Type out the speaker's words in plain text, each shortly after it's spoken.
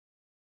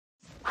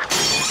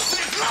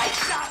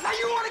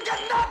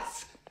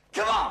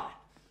Come on,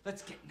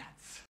 let's get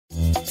nuts.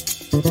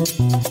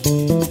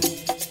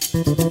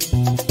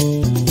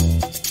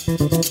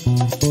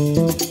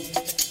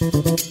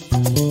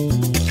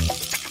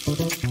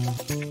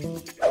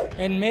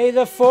 And may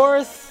the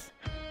 4th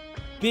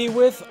be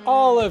with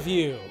all of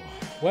you.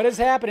 What is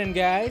happening,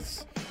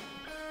 guys?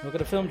 Welcome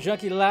to Film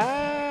Junkie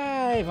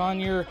Live on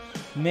your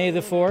May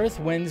the 4th,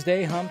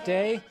 Wednesday, hump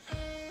day.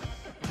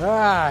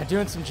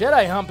 Doing some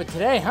Jedi humping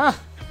today, huh?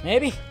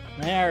 Maybe?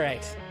 All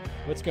right.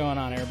 What's going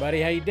on, everybody?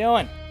 How you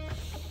doing?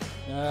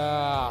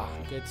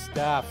 Good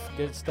stuff.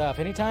 Good stuff.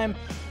 Anytime,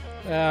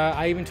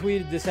 I even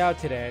tweeted this out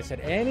today. I said,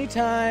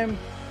 anytime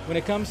when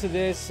it comes to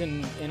this,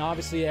 and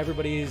obviously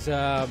everybody is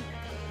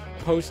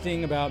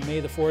posting about May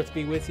the 4th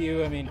be with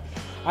you. I mean,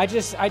 I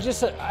just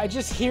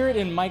hear it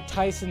in Mike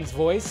Tyson's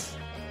voice.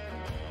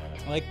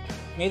 Like,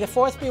 May the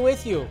 4th be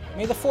with you.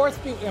 May the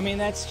 4th be. I mean,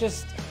 it's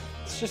just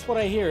what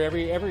I hear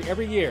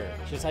every year.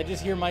 I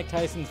just hear Mike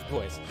Tyson's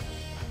voice.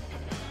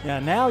 Yeah,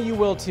 now you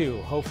will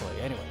too, hopefully.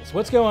 Anyways,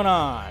 what's going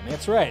on?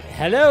 That's right.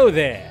 Hello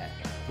there.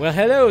 Well,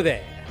 hello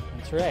there.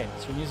 That's right.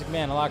 It's your Music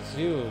Man,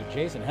 Alakzu,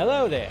 Jason.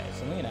 Hello there.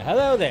 Selena.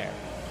 Hello there.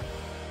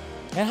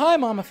 And hi,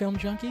 Mama Film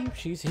Junkie.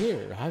 She's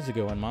here. How's it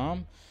going,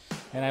 Mom?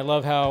 And I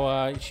love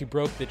how she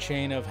broke the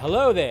chain of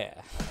hello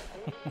there.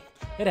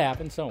 It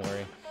happens. Don't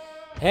worry.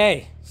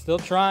 Hey, still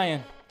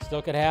trying.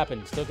 Still could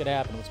happen. Still could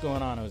happen. What's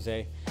going on,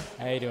 Jose?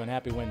 How you doing?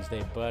 Happy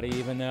Wednesday, buddy.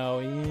 Even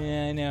though,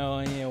 I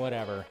know,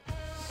 whatever.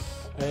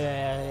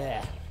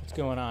 What's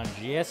going on,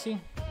 Jesse?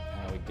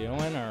 How we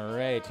doing? All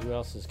right. Who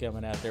else is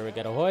coming out there? We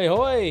got ahoy,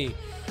 hoy.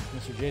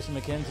 Mr. Jason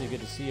McKenzie,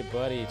 good to see you,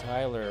 buddy.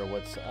 Tyler,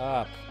 what's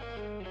up?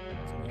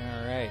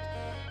 All right.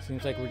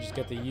 Seems like we just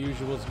got the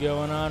usuals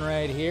going on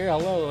right here.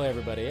 Hello,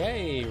 everybody.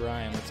 Hey,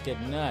 Ryan, let's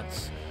get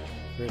nuts.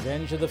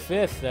 Revenge of the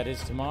 5th, that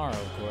is tomorrow,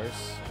 of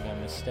course. We got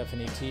Miss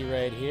Stephanie T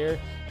right here.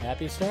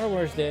 Happy Star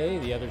Wars Day,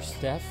 the other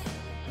Steph,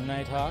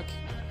 Nighthawk.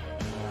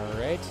 All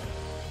right.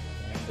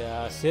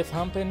 And Sith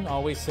humping,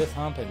 always Sith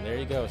humping. There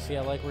you go. See,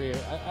 I like where you're.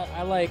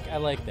 I like that. I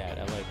like that.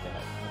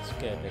 That's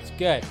good. That's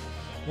good.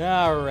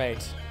 All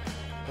right.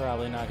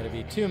 Probably not going to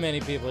be too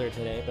many people here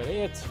today, but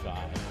it's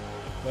fine.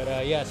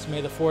 But yes, may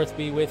the 4th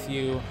be with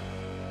you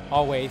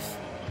always.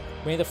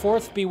 May the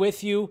 4th be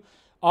with you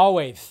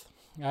always.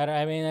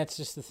 I mean, that's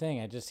just the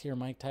thing. I just hear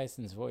Mike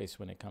Tyson's voice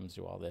when it comes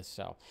to all this.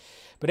 So,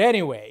 but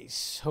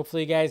anyways,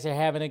 hopefully you guys are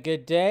having a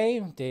good day.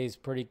 Day's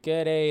pretty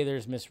good. Hey,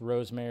 there's Miss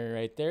Rosemary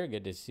right there.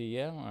 Good to see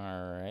you.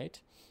 All right.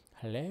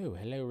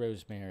 Hello,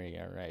 Rosemary.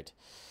 All right.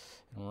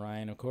 And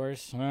Ryan, of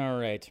course. All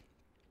right.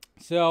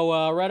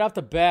 So right off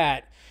the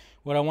bat,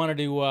 what I wanted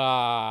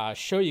to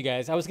show you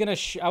guys, I was gonna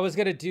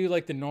do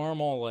like the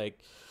normal, like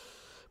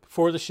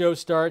before the show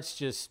starts,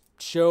 just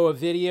show a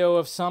video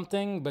of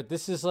something, but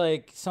this is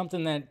like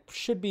something that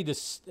should be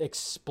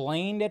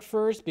explained at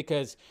first,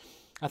 because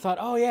I thought,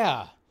 oh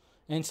yeah,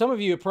 and some of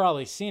you have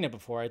probably seen it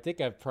before. I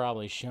think I've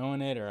probably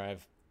shown it or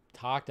I've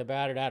talked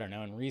about it, I don't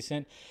know, in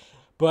recent,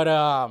 but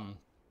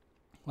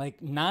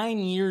like 9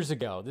 years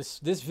ago,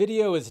 this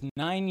video is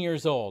 9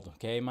 years old,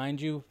 okay,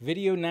 mind you,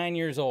 video 9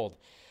 years old.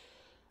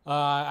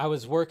 I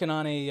was working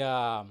on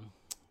a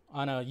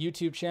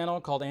YouTube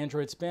channel called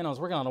Android Spin. I was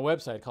working on a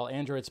website called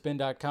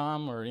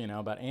androidspin.com, or,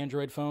 about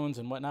Android phones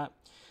and whatnot,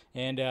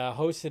 and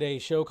hosted a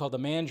show called The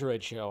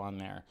Mandroid Show on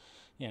there,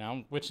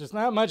 which is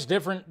not much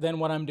different than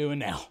what I'm doing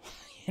now.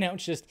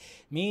 It's just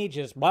me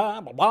just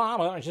blah, blah, blah,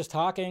 blah, just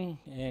talking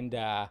and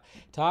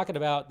talking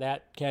about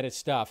that kind of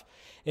stuff.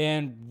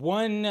 And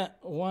one, I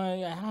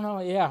don't know,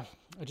 yeah,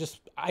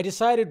 I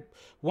decided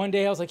one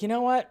day, I was like, you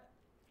know what?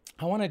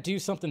 I want to do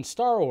something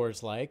Star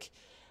Wars like.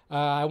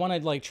 I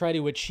want to try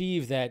to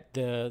achieve that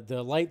the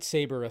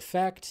lightsaber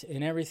effect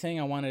and everything.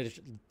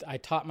 I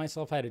taught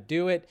myself how to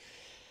do it,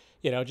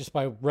 just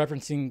by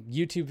referencing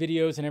YouTube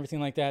videos and everything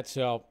like that.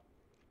 So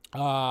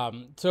I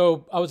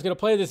was going to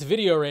play this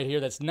video right here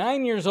that's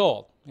 9 years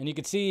old, and you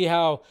can see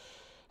how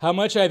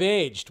much I've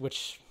aged,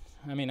 which,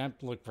 I mean, I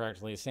look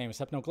practically the same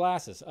except no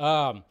glasses.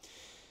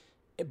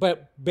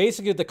 But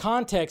basically the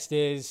context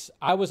is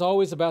I was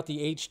always about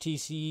the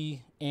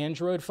HTC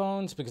Android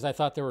phones because I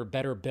thought they were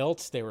better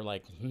built. They were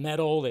like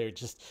metal. They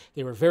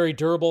were very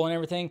durable and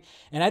everything.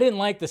 And I didn't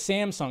like the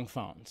Samsung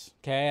phones.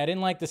 Okay. I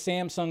didn't like the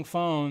Samsung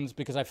phones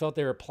because I felt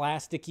they were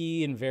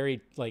plasticky and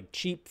very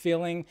cheap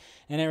feeling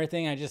and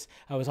everything. I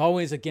was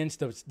always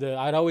against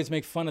I'd always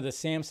make fun of the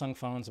Samsung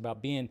phones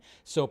about being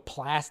so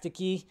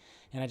plasticky.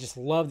 And I just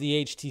loved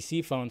the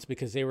HTC phones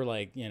because they were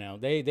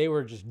they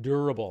were just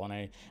durable.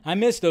 And I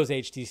miss those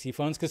HTC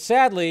phones because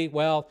sadly,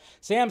 well,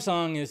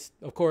 Samsung is,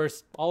 of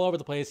course, all over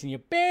the place and you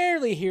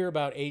barely hear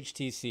about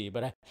HTC.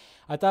 But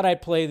I thought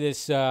I'd play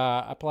this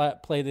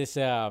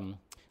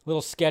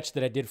little sketch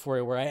that I did for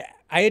you where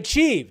I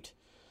achieved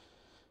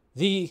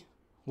the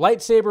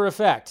lightsaber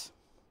effect.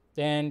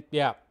 And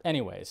yeah,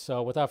 anyways,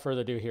 so without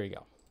further ado, here you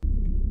go.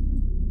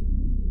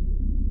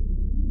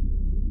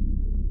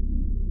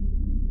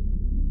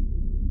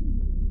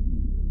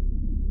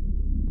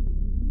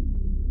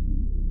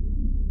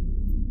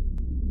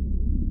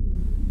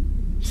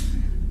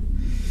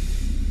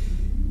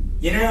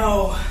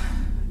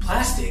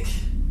 Plastic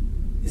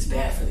is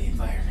bad for the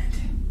environment.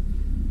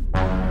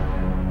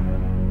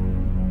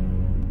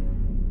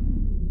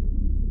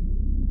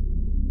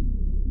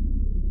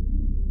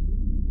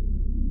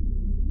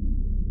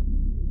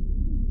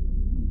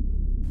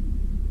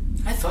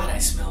 I thought I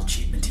smelled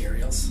cheap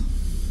materials.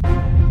 What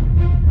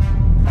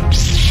are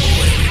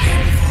we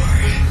waiting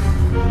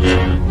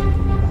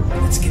for?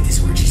 Let's get this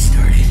orgy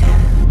started.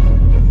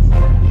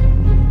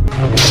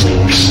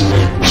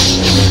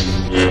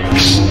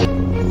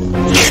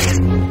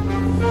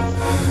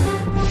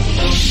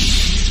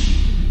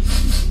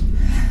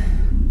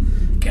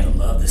 Gotta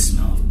love the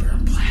smell of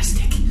burnt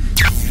plastic.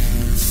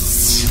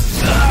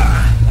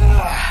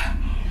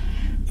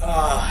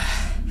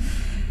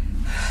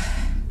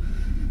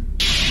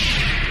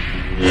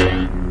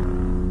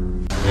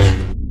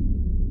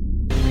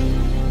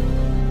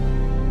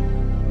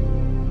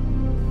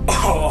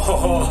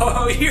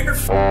 Oh, you're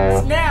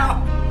f***ed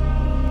now.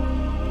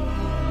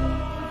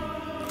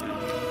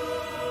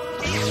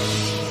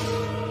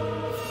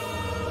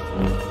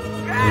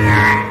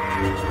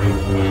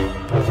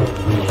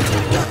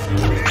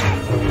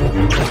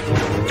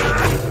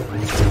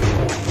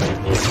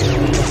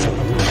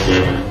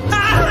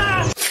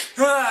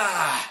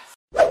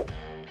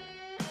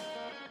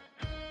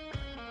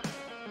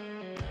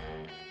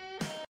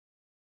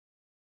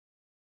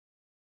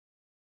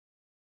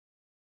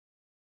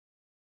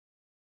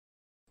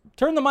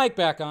 Turn the mic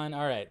back on.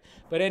 All right.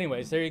 But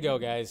anyways, there you go,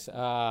 guys.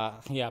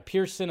 Yeah,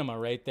 pure cinema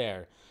right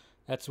there.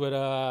 That's what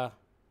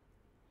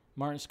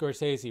Martin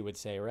Scorsese would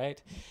say, right?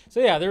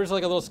 So yeah, there was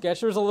like a little sketch.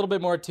 There was a little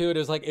bit more to it.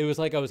 It was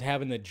like I was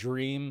having the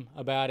dream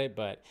about it,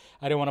 but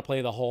I didn't want to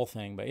play the whole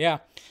thing. But yeah.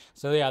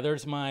 So yeah, there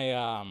was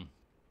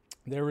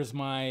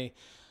my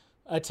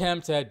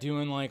attempt at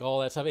doing like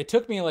all that stuff. It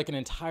took me like an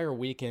entire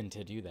weekend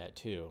to do that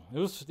too.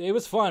 It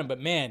was fun, but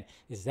man,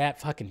 is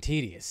that fucking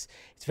tedious.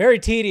 It's very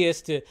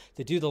tedious to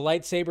do the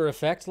lightsaber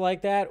effect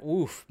like that.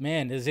 Oof,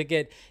 man, does it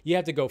get, you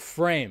have to go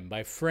frame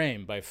by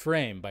frame by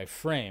frame by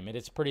frame.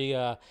 It's pretty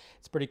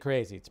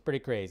crazy. It's pretty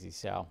crazy.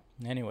 So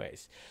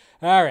anyways,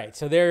 all right,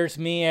 so there's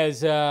me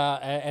as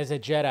a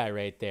Jedi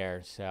right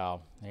there.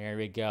 So there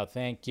we go.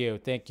 Thank you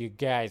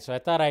guys. So I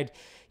thought I'd,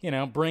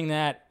 bring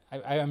that.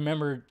 I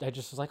remember, I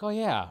just was like, oh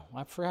yeah,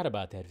 I forgot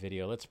about that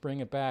video. Let's bring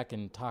it back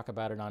and talk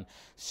about it on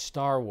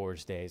Star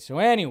Wars Day. So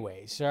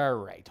anyways, all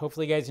right.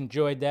 Hopefully you guys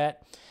enjoyed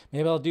that.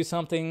 Maybe I'll do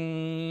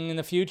something in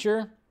the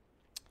future.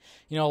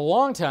 A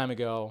long time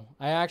ago,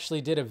 I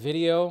actually did a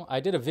video. I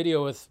did a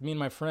video with me and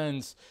my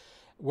friends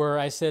where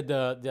I said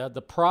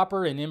the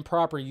proper and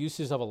improper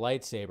uses of a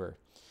lightsaber.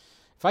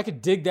 If I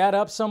could dig that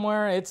up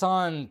somewhere, it's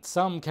on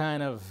some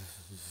kind of,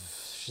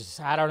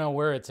 I don't know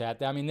where it's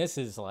at. I mean, this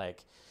is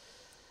like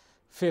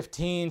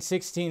 15,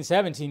 16,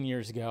 17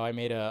 years ago, I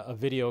made a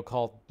video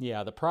called,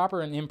 the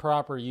proper and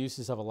improper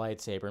uses of a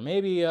lightsaber.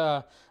 Maybe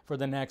for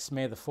the next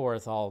May the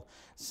 4th, I'll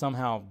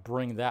somehow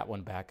bring that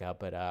one back up.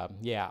 But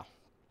yeah.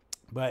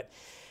 But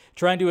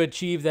trying to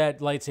achieve that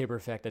lightsaber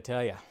effect, I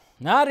tell you,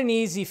 not an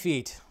easy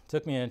feat.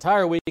 Took me an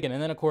entire weekend.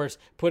 And then, of course,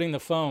 putting the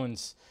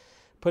phones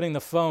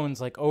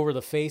like over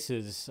the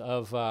faces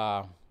of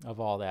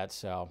all that.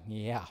 So,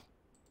 yeah.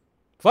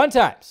 Fun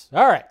times.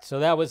 All right. So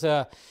that was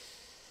a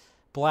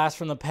blast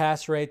from the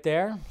past right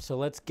there. So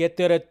let's get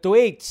to the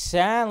tweets,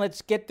 huh?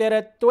 Let's get to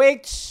the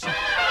tweets.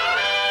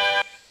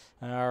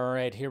 All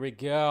right, here we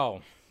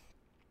go.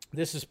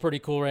 This is pretty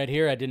cool right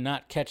here. I did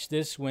not catch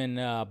this when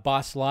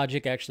Boss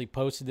Logic actually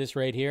posted this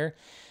right here.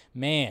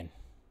 Man,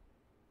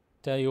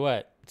 tell you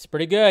what, it's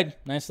pretty good.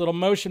 Nice little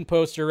motion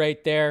poster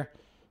right there.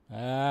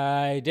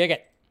 I dig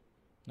it.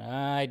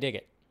 I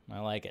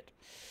like it.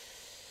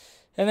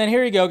 And then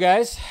here you go,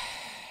 guys.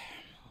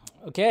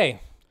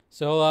 Okay.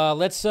 So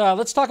let's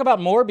talk about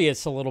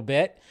Morbius a little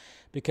bit,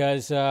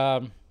 because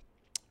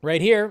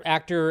right here,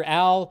 actor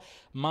Al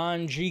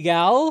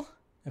Mongigal,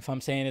 if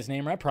I'm saying his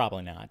name right,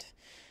 probably not,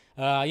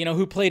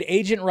 who played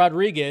Agent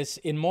Rodriguez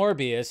in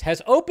Morbius,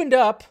 has opened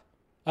up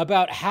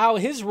about how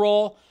his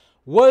role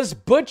was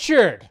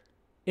butchered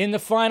in the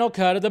final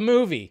cut of the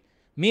movie.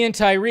 Me and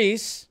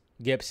Tyrese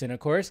Gibson, of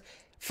course,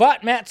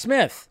 fought Matt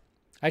Smith.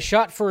 I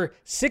shot for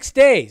 6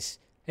 days,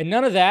 and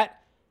none of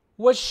that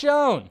was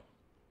shown.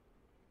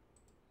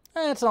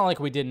 It's not like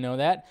we didn't know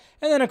that.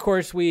 And then, of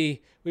course, we've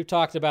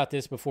talked about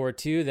this before,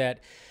 too, that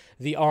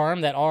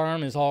that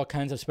arm is all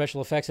kinds of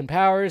special effects and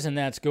powers, and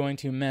that's going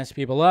to mess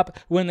people up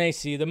when they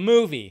see the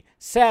movie.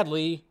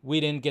 Sadly, we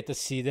didn't get to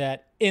see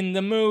that in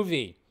the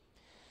movie.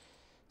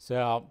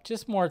 So,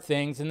 just more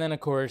things. And then,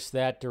 of course,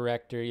 that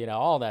director,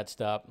 all that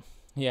stuff.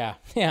 Yeah,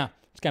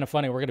 it's kind of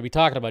funny. We're going to be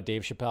talking about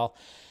Dave Chappelle,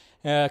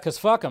 because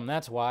fuck him,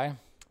 that's why.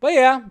 But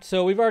yeah,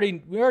 so we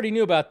already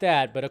knew about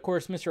that. But of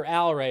course, Mr.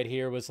 Al right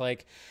here was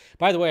like,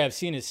 by the way, I've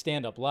seen his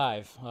stand-up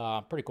live.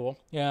 Pretty cool.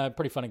 Yeah,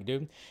 pretty funny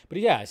dude. But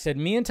yeah, I said,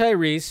 me and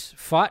Tyrese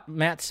fought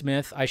Matt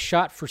Smith. I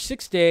shot for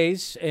 6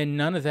 days, and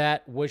none of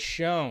that was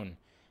shown.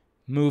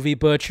 Movie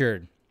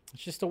butchered.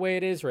 It's just the way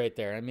it is right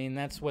there. I mean,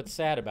 that's what's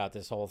sad about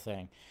this whole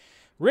thing.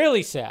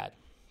 Really sad.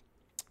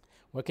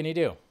 What can you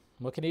do?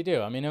 What can he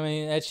do? I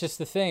mean, that's just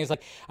the thing. It's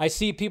like I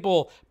see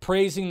people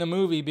praising the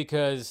movie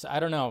because I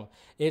don't know.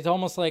 It's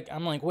almost like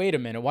I'm like, wait a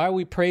minute, why are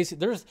we praising?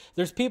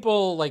 There's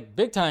people like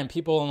big time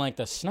people in like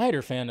the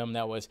Snyder fandom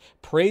that was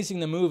praising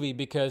the movie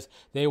because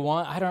they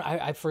want.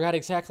 I forgot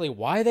exactly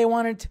why they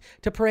wanted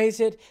to praise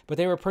it, but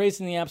they were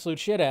praising the absolute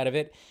shit out of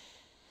it.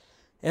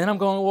 And then I'm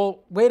going,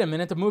 well, wait a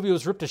minute. The movie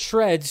was ripped to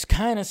shreds,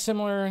 kind of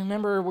similar.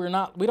 Remember, we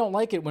don't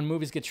like it when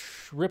movies get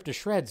ripped to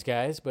shreds,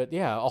 guys. But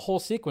yeah, a whole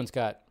sequence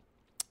got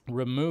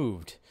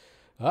removed.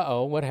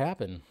 Uh-oh, what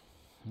happened?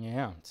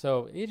 Yeah,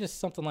 so it's just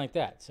something like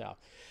that. So,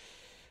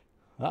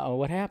 uh-oh,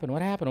 what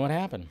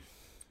happened?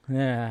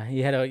 Yeah,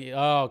 he had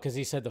because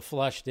he said the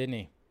flush, didn't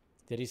he?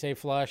 Did he say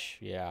flush?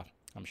 Yeah,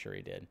 I'm sure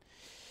he did.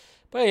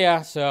 But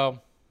yeah, so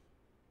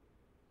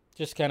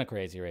just kind of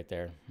crazy right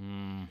there.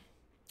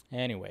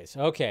 Anyways,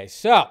 okay,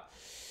 so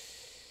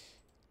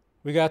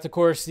we got, of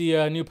course,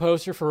 the new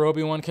poster for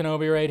Obi-Wan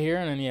Kenobi right here.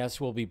 And then, yes,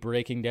 we'll be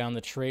breaking down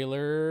the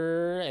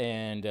trailer,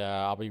 and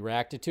I'll be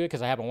reacted to it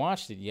because I haven't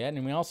watched it yet.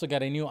 And we also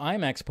got a new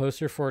IMAX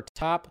poster for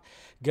Top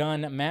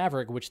Gun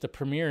Maverick, which the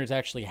premiere is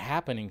actually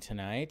happening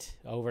tonight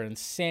over in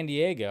San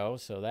Diego.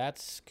 So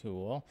that's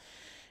cool.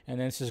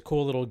 And then this is a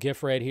cool little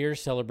GIF right here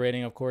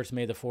celebrating, of course,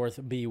 May the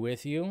 4th be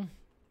with you.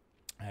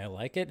 I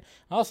like it.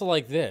 I also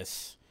like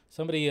this.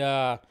 Somebody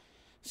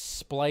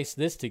spliced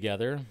this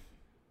together.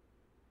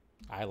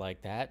 I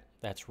like that.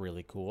 That's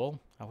really cool.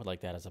 I would like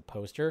that as a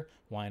poster.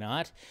 Why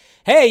not?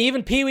 Hey,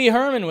 even Pee Wee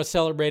Herman was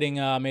celebrating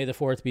May the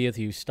 4th be with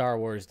you, Star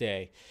Wars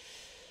Day.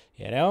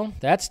 You know,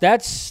 that's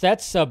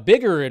a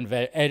bigger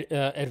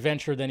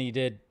adventure than he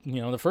did,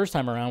 the first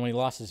time around when he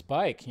lost his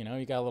bike. You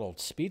got a little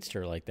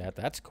speedster like that.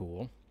 That's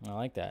cool. I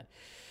like that.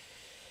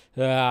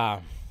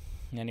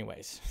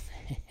 Anyways.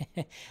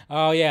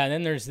 Oh, yeah, and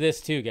then there's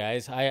this too,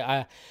 guys.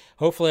 I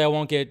hopefully I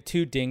won't get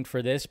too dinged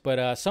for this,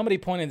 but somebody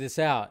pointed this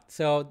out.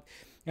 So,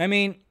 I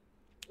mean,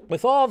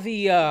 with all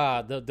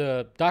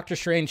the Doctor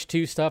Strange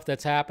 2 stuff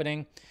that's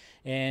happening,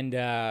 and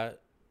a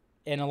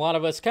lot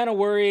of us kind of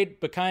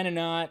worried, but kind of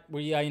not.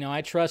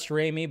 I trust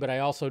Raimi, but I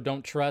also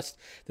don't trust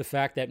the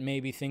fact that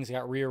maybe things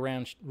got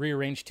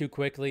rearranged too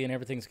quickly and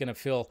everything's going to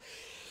feel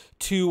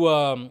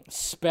too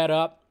sped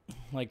up,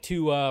 like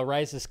too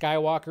Rise of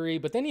Skywalker-y.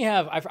 But then you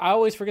have, I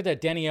always forget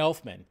that Danny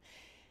Elfman.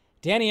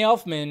 Danny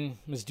Elfman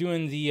was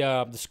doing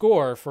the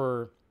score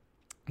for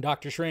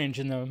Doctor Strange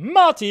in the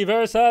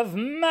Multiverse of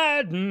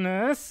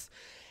Madness.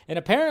 And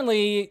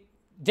apparently,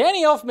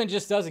 Danny Elfman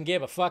just doesn't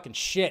give a fucking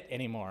shit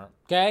anymore,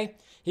 okay?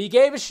 He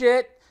gave a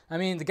shit. I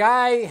mean, the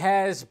guy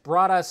has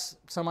brought us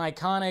some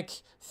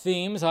iconic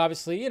themes,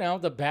 obviously,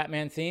 the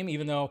Batman theme,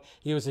 even though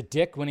he was a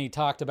dick when he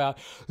talked about,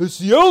 it's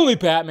the only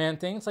Batman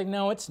thing. It's like,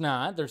 no, it's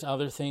not. There's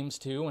other themes,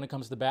 too, when it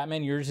comes to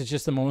Batman. Yours is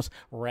just the most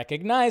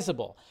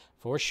recognizable,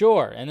 for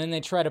sure. And then they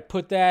try to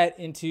put that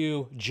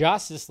into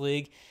Justice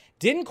League.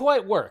 Didn't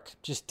quite work.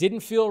 Just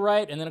didn't feel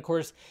right. And then, of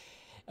course,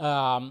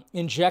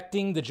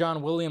 injecting the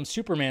John Williams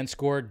Superman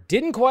score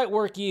didn't quite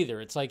work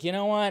either. It's like, you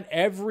know what?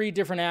 Every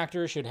different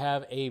actor should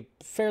have a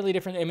fairly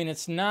different... I mean,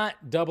 it's not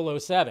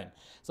 007.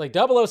 It's like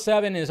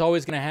 007 is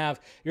always going to have...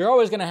 You're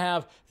always going to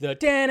have the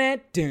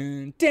dan-it,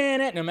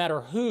 dun-dan-it, no matter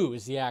who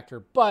is the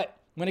actor. But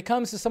when it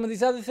comes to some of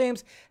these other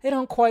themes, they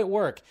don't quite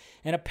work.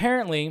 And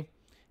apparently,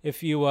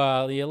 if you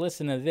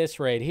listen to this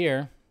right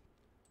here,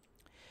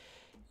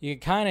 you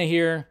kind of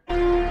hear...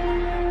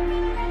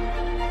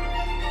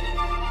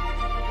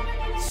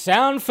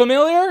 Sound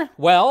familiar?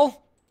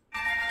 Well,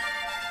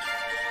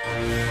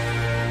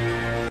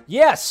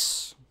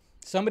 yes.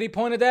 Somebody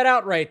pointed that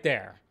out right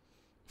there.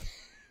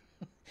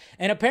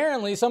 And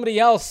apparently somebody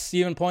else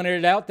even pointed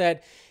it out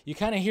that you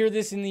kind of hear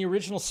this in the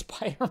original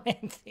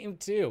Spider-Man theme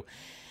too.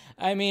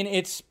 I mean,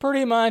 it's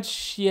pretty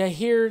much, you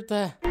hear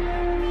the...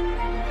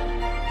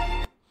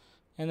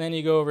 And then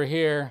you go over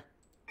here.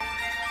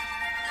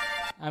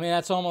 I mean,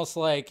 that's almost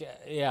like,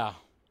 yeah.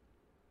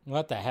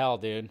 What the hell,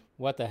 dude?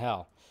 What the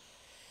hell?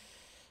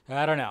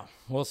 I don't know.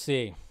 We'll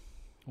see.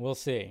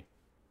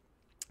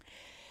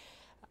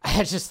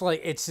 It's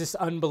just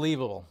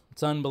unbelievable.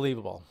 It's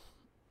unbelievable.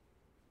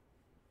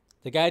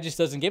 The guy just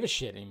doesn't give a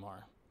shit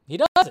anymore. He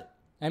doesn't.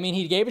 I mean,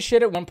 he gave a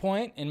shit at one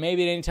point, and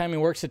maybe anytime he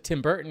works at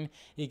Tim Burton,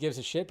 he gives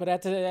a shit. But I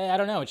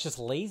don't know. It's just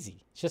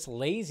lazy. It's just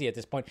lazy at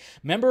this point.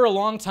 Remember a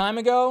long time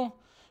ago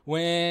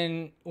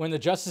when the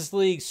Justice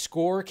League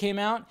score came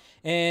out,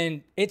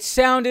 and it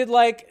sounded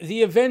like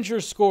the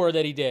Avengers score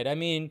that he did. I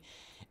mean...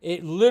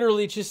 It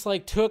literally just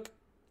took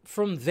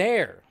from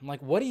there. I'm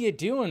like, what are you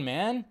doing,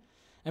 man?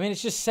 I mean,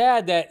 it's just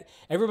sad that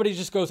everybody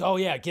just goes, oh,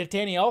 yeah, get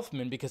Danny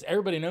Elfman because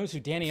everybody knows who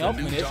Danny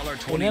Elfman is.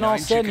 And then all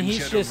of a sudden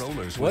he's just,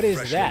 what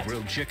is that?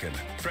 Chicken,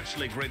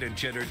 freshly grated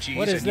cheddar cheese,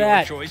 what is and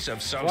that? Your choice of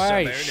salsa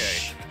Why?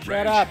 verde,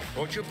 Shut up.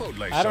 or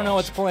chipotle I don't know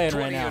what's playing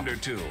right 20 now. under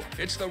 2.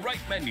 It's the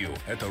right menu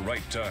at the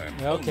right time.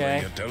 Okay.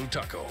 Only at Del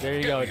Taco. There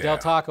you go. Del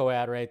Taco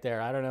ad right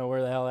there. I don't know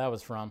where the hell that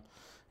was from.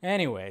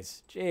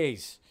 Anyways,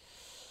 jeez.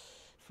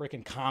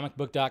 Freaking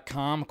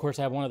comicbook.com. Of course,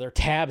 I have one of their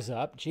tabs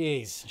up.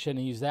 Jeez, shouldn't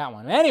have used that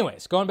one.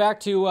 Anyways, going back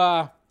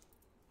to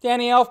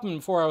Danny Elfman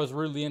before I was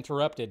rudely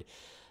interrupted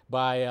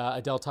by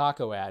a Del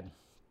Taco ad.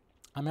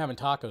 I'm having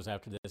tacos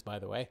after this, by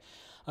the way.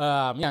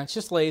 Yeah, it's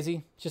just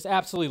lazy. Just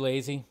absolutely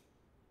lazy.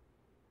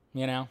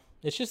 You know,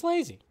 it's just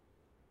lazy.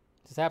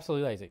 Just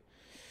absolutely lazy.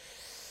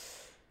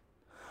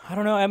 I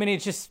don't know. I mean,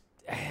 it's just,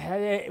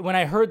 when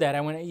I heard that,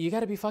 I went, you got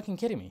to be fucking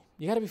kidding me.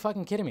 You got to be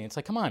fucking kidding me. It's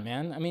like, come on,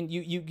 man. I mean,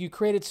 you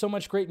created so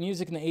much great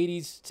music in the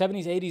 80s,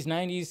 70s, 80s,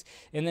 90s,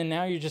 and then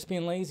now you're just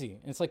being lazy.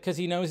 It's like, because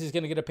he knows he's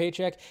going to get a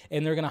paycheck,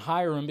 and they're going to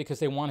hire him because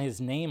they want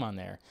his name on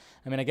there.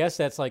 I mean, I guess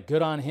that's like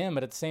good on him,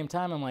 but at the same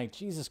time, I'm like,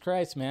 Jesus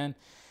Christ, man.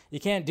 You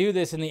can't do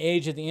this in the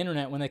age of the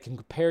internet when they can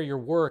compare your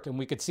work, and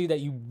we could see that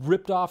you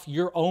ripped off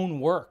your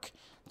own work.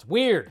 It's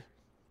weird.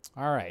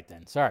 All right,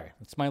 then. Sorry.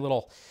 It's my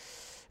little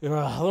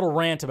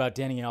rant about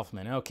Danny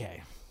Elfman.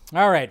 Okay.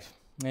 All right.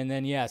 And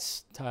then,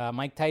 yes,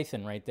 Mike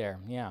Tyson right there.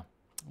 Yeah,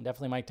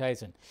 definitely Mike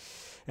Tyson.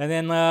 And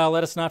then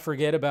let us not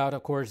forget about,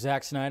 of course,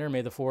 Zack Snyder.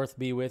 May the 4th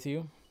be with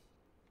you.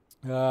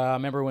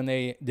 Remember when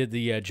they did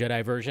the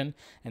Jedi version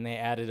and they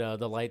added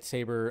the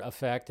lightsaber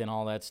effect and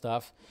all that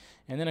stuff?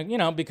 And then, you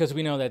know, because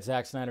we know that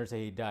Zack Snyder's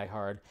a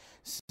diehard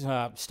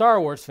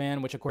Star Wars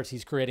fan, which, of course,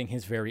 he's creating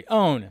his very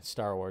own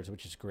Star Wars,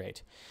 which is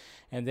great.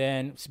 And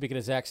then, speaking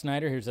of Zack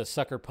Snyder, here's a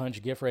sucker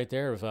punch gif right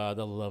there of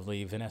the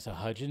lovely Vanessa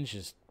Hudgens.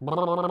 Just,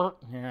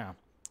 yeah,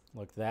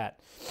 look at that.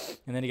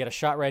 And then you got a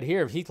shot right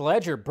here of Heath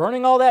Ledger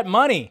burning all that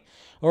money.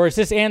 Or is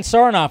this Ann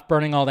Sarnoff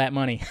burning all that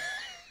money?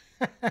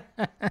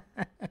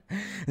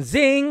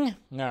 Zing!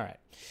 All right.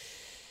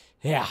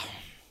 Yeah.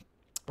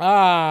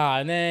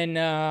 And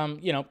then,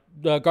 you know,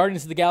 the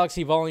Guardians of the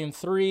Galaxy Volume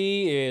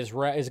 3 is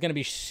going to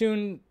be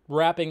soon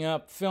wrapping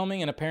up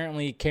filming. And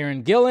apparently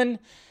Karen Gillan,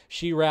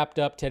 she wrapped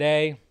up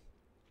today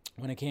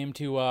when it came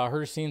to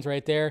her scenes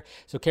right there.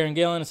 So Karen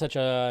Gillan is such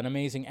an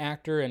amazing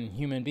actor and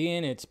human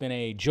being. It's been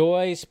a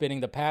joy spending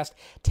the past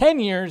 10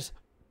 years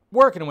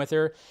working with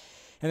her.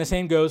 And the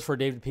same goes for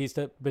Dave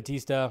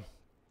Bautista,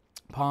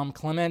 Palm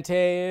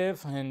Clemente,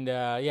 and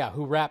yeah,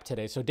 who rapped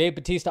today. So Dave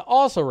Bautista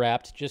also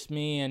rapped, just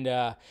me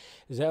and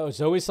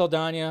Zoe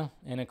Saldana,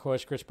 and of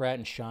course Chris Pratt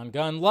and Sean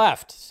Gunn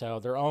left. So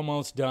they're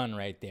almost done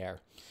right there.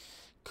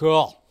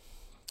 Cool.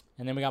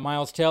 And then we got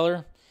Miles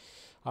Teller.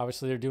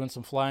 Obviously they're doing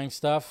some flying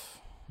stuff.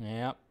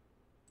 Yep.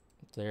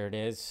 There it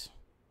is.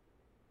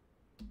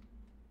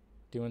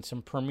 Doing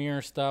some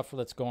premiere stuff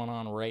that's going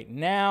on right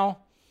now.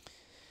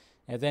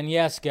 And then,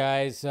 yes,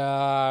 guys, you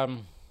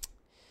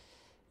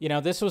know,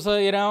 this was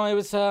a, you know, it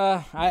was,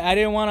 I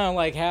didn't want to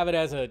like have it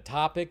as a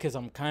topic because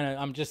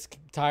I'm just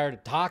tired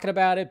of talking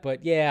about it.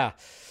 But yeah,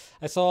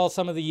 I saw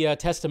some of the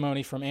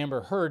testimony from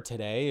Amber Heard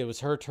today. It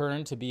was her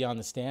turn to be on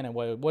the stand. And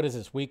what is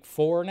this, week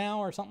 4 now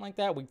or something like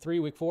that? Week 3,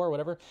 week 4,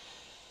 whatever.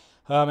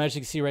 As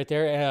you can see right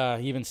there,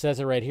 he even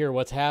says it right here,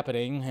 what's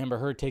happening. Amber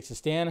Heard takes a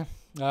stand.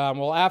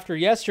 Well, after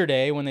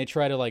yesterday, when they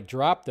try to like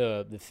drop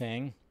the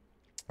thing,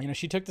 you know,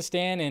 she took the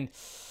stand. And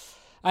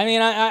I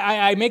mean,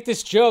 I make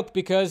this joke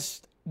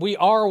because we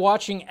are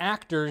watching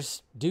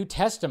actors do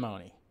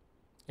testimony.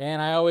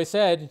 And I always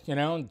said, you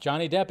know,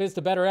 Johnny Depp is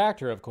the better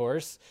actor, of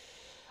course.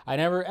 I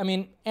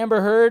mean,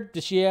 Amber Heard,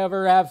 did she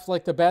ever have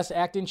like the best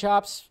acting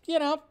chops? You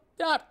know,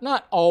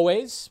 not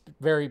always.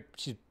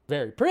 She's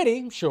very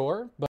pretty,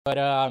 sure.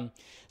 But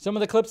some of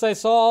the clips I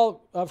saw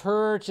of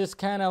her just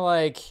kind of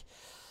like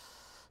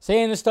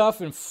saying the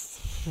stuff and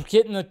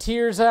getting the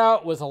tears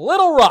out was a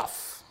little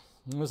rough.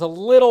 It was a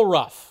little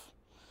rough.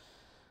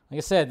 Like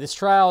I said, this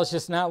trial is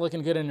just not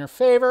looking good in her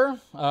favor.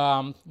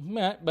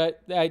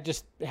 But I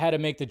just had to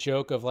make the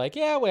joke of like,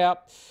 yeah, well,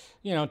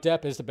 you know,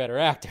 Depp is the better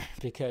actor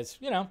because,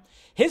 you know,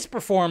 his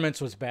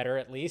performance was better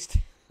at least.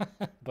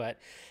 But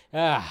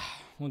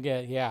we'll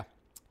get, yeah,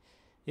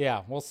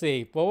 we'll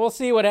see. Well, we'll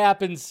see what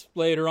happens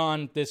later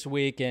on this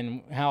week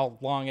and how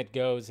long it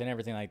goes and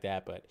everything like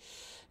that. But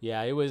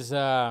yeah, it was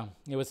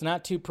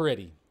not too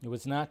pretty. It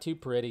was not too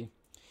pretty,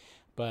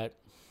 but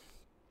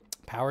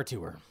power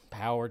to her.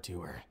 Power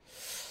to her.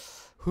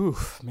 Whew,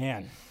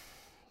 man.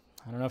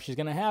 I don't know if she's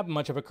going to have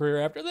much of a career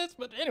after this,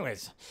 but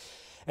anyways.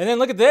 And then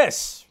look at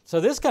this.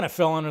 So this kind of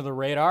fell under the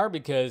radar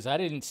because I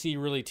didn't see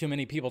really too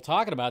many people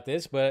talking about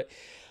this, but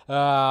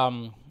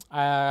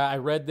I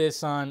read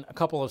this on a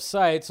couple of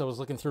sites. I was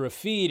looking through a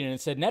feed, and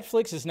it said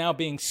Netflix is now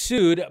being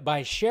sued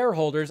by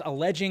shareholders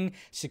alleging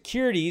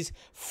securities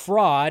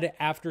fraud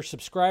after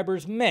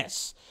subscribers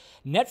miss.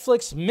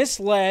 Netflix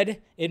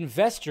misled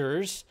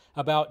investors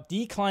about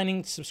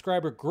declining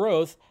subscriber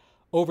growth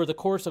over the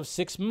course of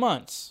 6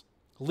 months,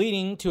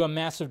 leading to a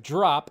massive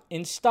drop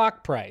in its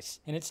stock price.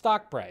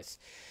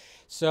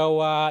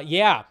 So,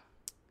 yeah,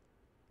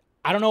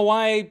 I don't know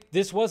why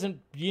this wasn't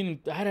being,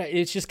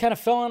 it just kind of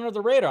fell under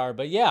the radar.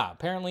 But yeah,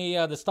 apparently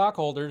the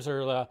stockholders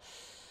are,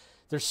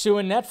 they're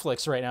suing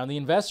Netflix right now. The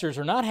investors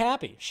are not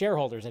happy.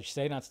 Shareholders, I should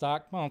say, not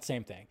stock. Well,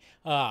 same thing.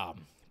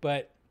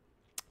 But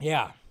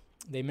yeah,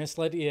 they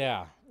misled.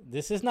 Yeah,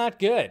 this is not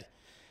good.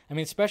 I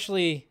mean,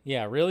 especially,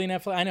 yeah, really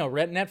Netflix. I know,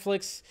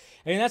 Netflix.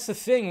 I mean, that's the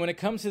thing when it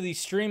comes to these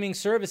streaming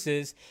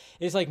services.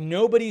 It's like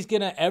nobody's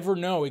gonna ever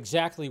know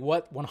exactly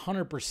what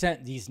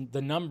 100%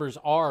 the numbers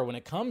are when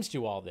it comes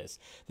to all this.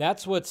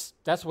 That's what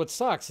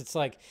sucks. It's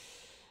like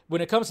when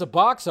it comes to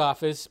box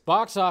office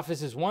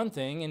is one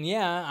thing. And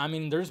yeah, I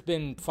mean, there's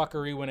been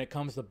fuckery when it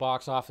comes to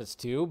box office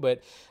too.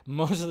 But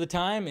most of the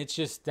time, it's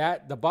just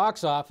that the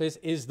box office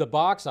is the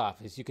box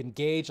office. You can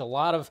gauge a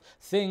lot of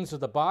things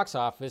with the box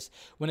office.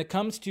 When it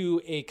comes to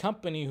a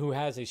company who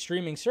has a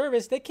streaming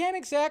service, they can't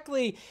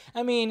exactly,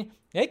 I mean,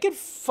 they could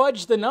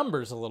fudge the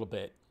numbers a little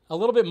bit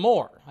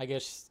more, I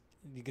guess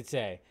you could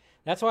say.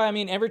 That's why, I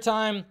mean, every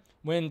time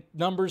when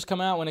numbers come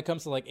out when it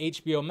comes to like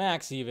HBO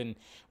Max even,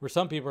 where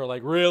some people are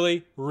like,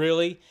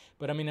 really?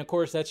 But I mean, of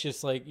course, that's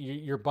just like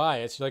you're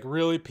biased. You're like,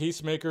 really?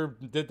 Peacemaker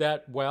did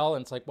that well?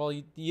 And it's like, well,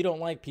 you don't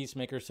like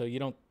Peacemaker, so you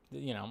don't,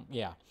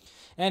 yeah.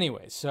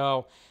 Anyway,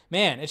 so,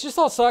 man, it just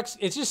all sucks.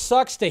 It just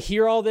sucks to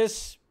hear all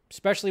this,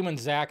 especially when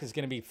Zach is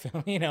going to be,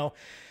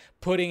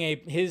 putting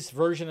his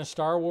version of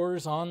Star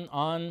Wars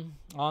on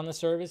the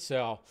service.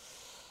 So,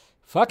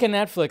 fucking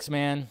Netflix,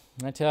 man,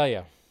 I tell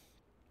you.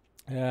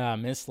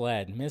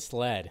 Misled.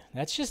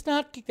 That's just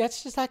not good.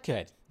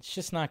 It's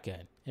just not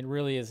good. It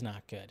really is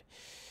not good.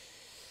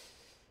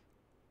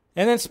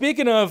 And then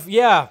speaking of,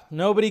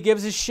 nobody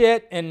gives a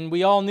shit, and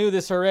we all knew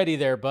this already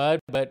there, bud.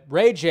 But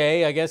Ray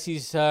J, I guess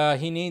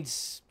he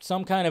needs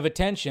some kind of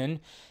attention,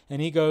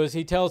 and he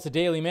tells the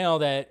Daily Mail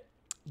that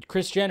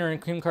Kris Jenner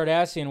and Kim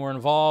Kardashian were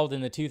involved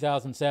in the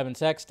 2007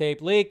 sex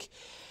tape leak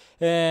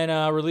and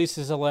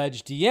releases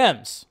alleged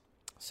DMs.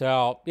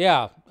 So,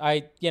 yeah,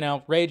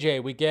 Ray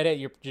J, we get it.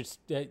 You're just,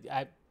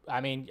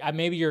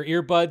 maybe your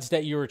earbuds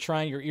that you were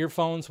trying, your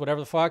earphones, whatever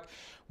the fuck,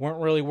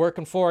 weren't really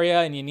working for you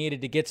and you needed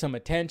to get some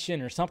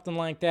attention or something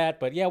like that.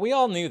 But, yeah, we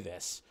all knew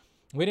this.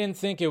 We didn't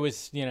think it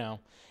was,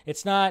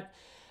 it's not,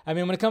 I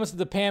mean, when it comes to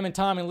the Pam and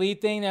Tommy Lee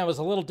thing, that was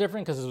a little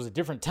different because it was a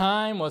different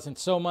time. Wasn't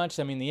so much,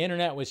 I mean, the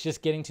internet was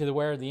just getting to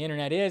where the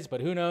internet is, but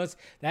who knows?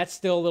 That's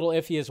still a little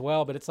iffy as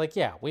well. But it's like,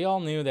 yeah, we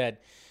all knew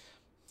that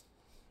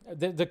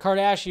the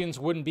Kardashians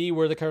wouldn't be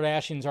where the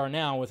Kardashians are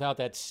now without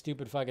that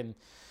stupid fucking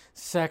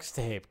sex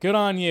tape. Good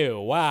on you.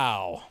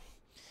 Wow.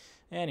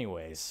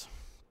 Anyways.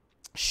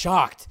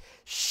 Shocked.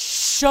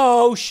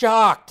 So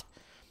shocked.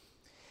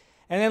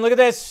 And then look at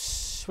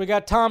this. We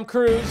got Tom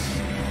Cruise.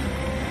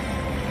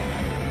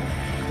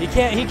 He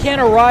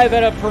can't arrive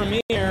at a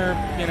premiere,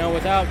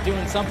 without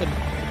doing something.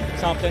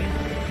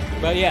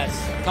 But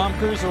yes, Tom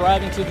Cruise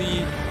arriving to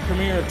the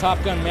premiere of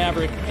Top Gun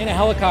Maverick in a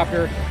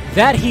helicopter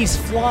that he's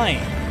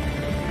flying.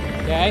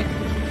 Okay?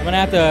 I'm going to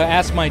have to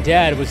ask my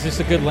dad, was this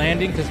a good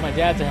landing? Because my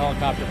dad's a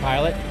helicopter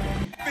pilot.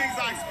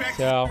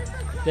 So,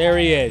 there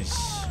he is.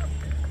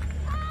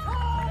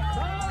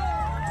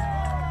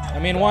 I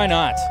mean, why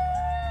not?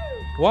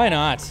 Why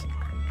not?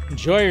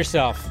 Enjoy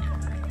yourself.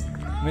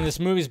 I mean, this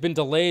movie's been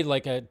delayed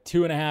like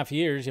 2.5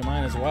 years. You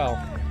might as well.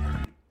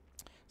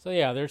 So,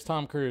 yeah, there's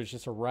Tom Cruise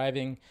just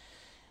arriving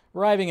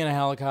in a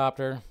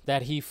helicopter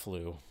that he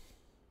flew.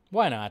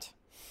 Why not?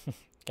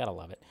 Gotta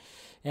love it.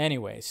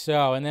 Anyway,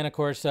 so, and then, of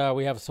course,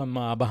 we have some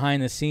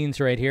behind the scenes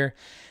right here.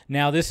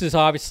 Now, this is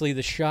obviously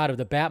the shot of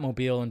the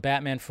Batmobile in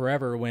Batman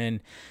Forever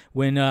when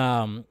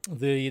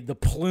the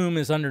plume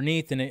is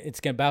underneath and it's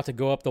about to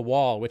go up the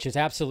wall, which is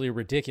absolutely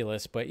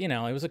ridiculous. But, it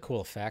was a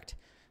cool effect.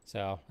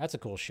 So, that's a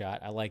cool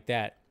shot. I like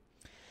that.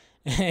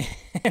 And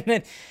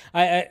then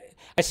I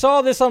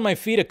saw this on my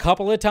feed a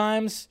couple of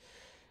times,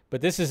 but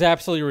this is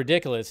absolutely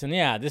ridiculous. And,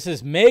 yeah, this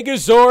is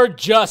Megazord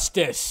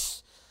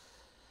Justice.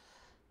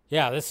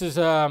 Yeah, this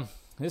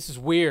is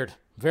weird,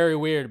 very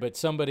weird, but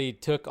somebody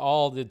took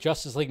all the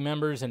Justice League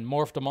members and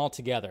morphed them all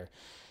together.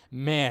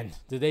 Man,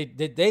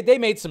 they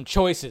made some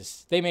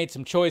choices. They made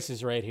some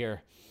choices right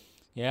here.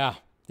 Yeah,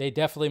 they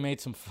definitely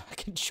made some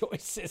fucking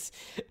choices.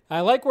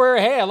 I like where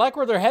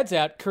their head's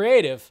at,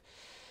 creative,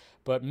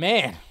 but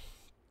man,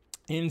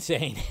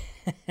 insane.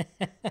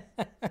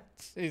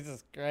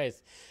 Jesus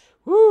Christ.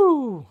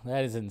 Woo,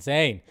 that is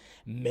insane.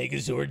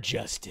 Megazord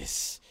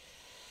Justice.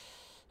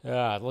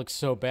 It looks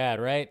so bad,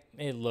 right?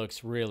 It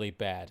looks really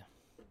bad.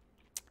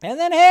 And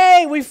then,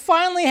 hey, we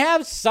finally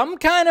have some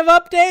kind of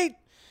update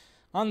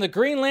on the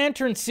Green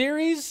Lantern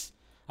series.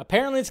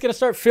 Apparently, it's going to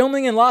start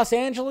filming in Los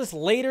Angeles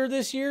later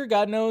this year.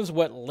 God knows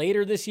what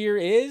later this year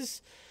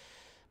is.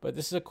 But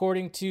this is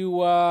according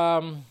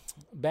to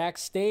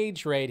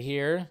Backstage right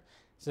here.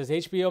 It says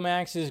HBO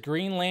Max's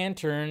Green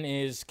Lantern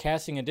is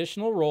casting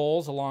additional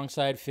roles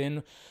alongside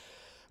Finn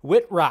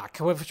Wittrock,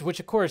 which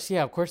of course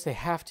they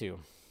have to.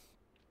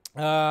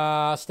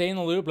 Stay in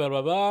the loop, blah,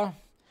 blah, blah.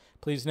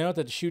 Please note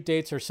that the shoot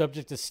dates are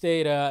subject to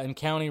state and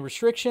county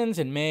restrictions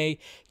and may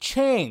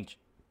change.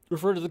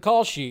 Refer to the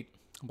call sheet,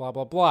 blah,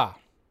 blah, blah.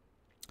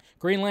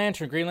 Green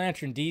Lantern,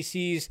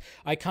 DC's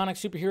iconic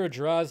superhero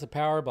draws the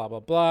power, blah,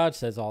 blah, blah. It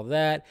says all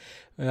that.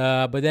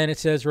 But then it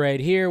says right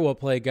here, we'll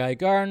play Guy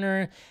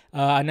Gardner.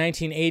 A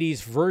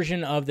 1980s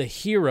version of the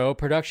hero.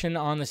 Production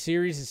on the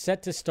series is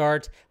set to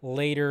start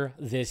later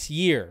this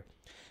year.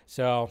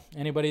 So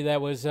anybody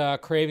that was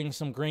craving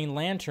some Green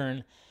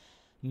Lantern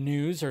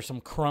news or some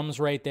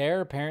crumbs right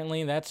there,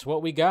 apparently that's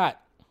what we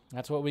got.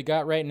 That's what we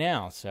got right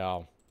now.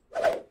 So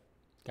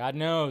God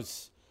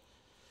knows.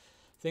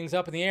 Things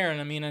up in the air.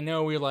 And I mean, I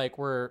know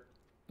we're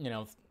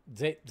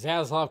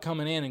Zaslav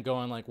coming in and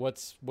going like,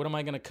 what am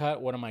I going to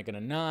cut? What am I going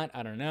to not?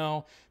 I don't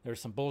know.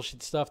 There's some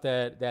bullshit stuff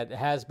that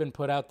has been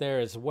put out there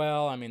as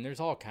well. I mean, there's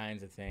all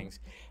kinds of things.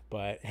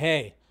 But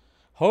hey,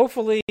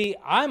 hopefully,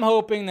 I'm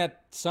hoping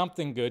that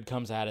something good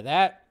comes out of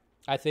that.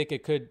 I think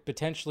it could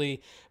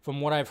potentially,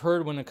 from what I've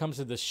heard when it comes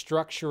to the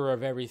structure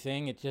of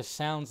everything, it just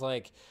sounds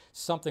like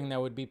something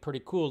that would be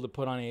pretty cool to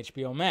put on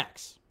HBO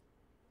Max.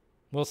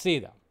 We'll see,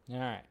 though. All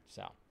right,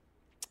 so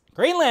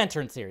Green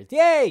Lantern series.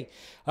 Yay!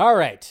 All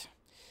right.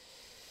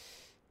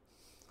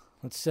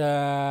 Let's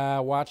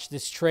watch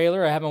this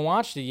trailer. I haven't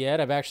watched it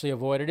yet. I've actually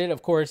avoided it.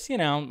 Of course, you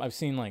know, I've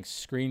seen like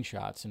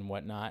screenshots and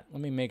whatnot.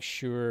 Let me make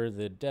sure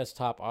the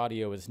desktop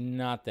audio is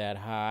not that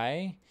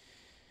high,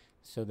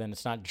 so then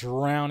it's not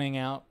drowning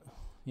out,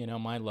 you know,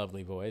 my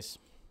lovely voice.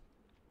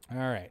 All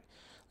right.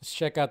 Let's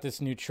check out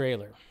this new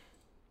trailer.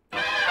 All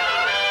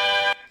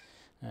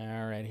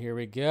right, here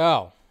we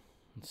go.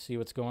 Let's see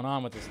what's going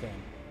on with this thing.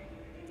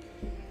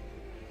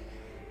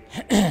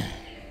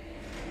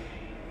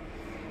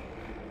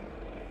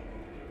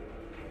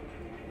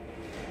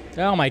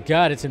 Oh my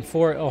God, it's in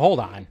 4. Oh, hold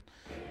on.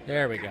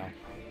 There we go.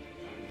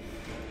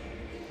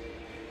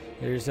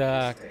 There's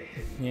the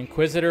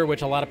Inquisitor,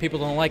 which a lot of people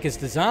don't like his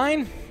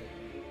design.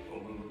 Or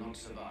we will not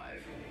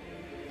survive.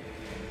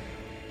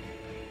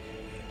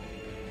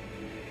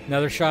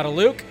 Another shot of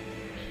Luke.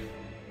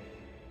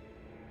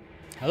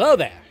 Hello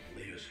there.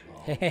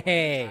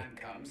 Hey,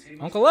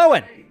 Uncle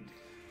Owen.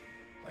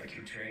 Like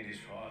you trained his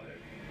father.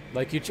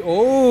 Like you.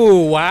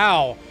 Oh,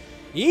 wow.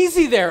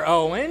 Easy there,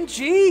 Owen.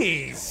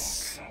 Jeez.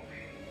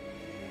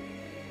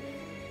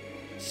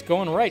 It's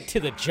going right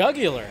to the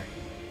jugular.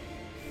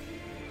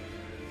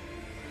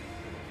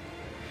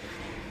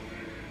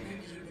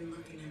 Maybe you've been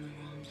looking in the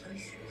wrong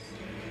places.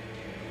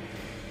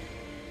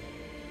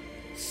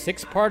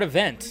 6-part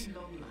event.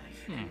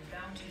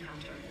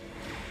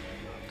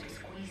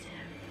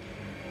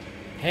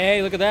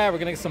 Hey, look at that. We're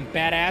going to get some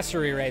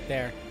badassery right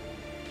there.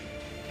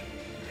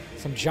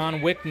 Some John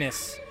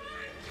Wickness.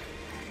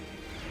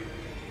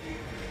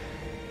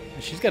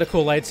 She's got a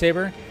cool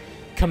lightsaber.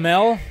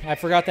 Kamel, I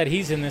forgot that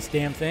he's in this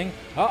damn thing.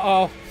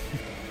 Uh-oh.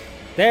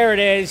 There it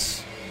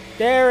is.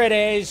 There it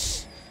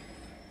is.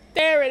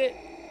 There it is.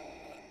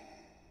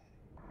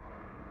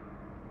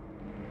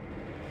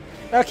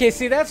 Okay,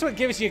 see, that's what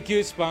gives you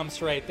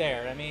goosebumps right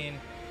there. I mean,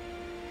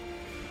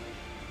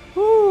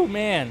 whoo,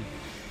 man.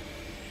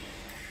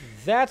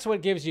 That's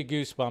what gives you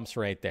goosebumps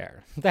right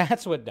there.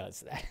 That's what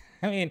does that.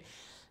 I mean,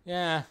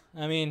 yeah,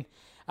 I mean,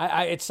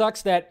 it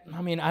sucks that,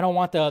 I mean, I don't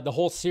want the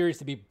whole series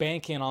to be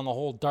banking on the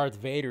whole Darth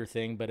Vader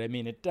thing, but I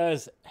mean, it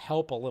does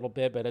help a little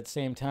bit, but at the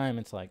same time,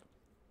 it's like,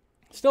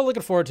 still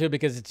looking forward to it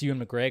because it's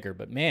Ewan McGregor,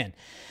 but man,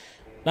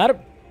 not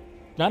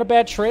a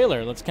bad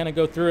trailer. Let's kind of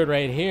go through it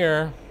right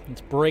here.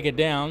 Let's break it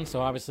down. So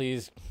obviously,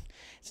 it's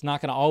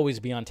not going to always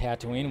be on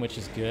Tatooine, which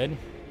is good.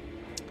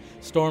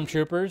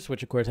 Stormtroopers,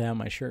 which of course I have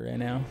my shirt right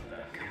now.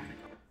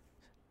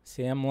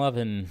 See, I'm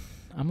loving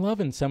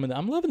some of the,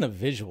 I'm loving the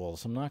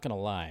visuals. I'm not going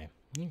to lie.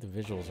 I think the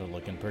visuals are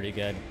looking pretty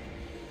good.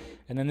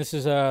 And then this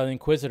is the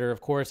Inquisitor. Of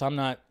course, I'm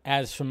not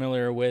as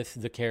familiar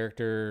with the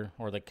character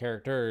or the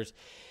characters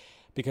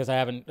because I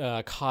haven't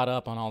caught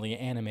up on all the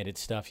animated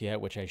stuff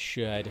yet, which I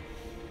should.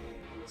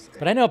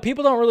 But I know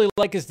people don't really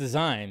like his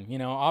design. You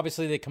know,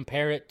 obviously they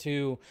compare it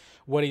to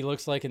what he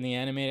looks like in the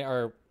animated,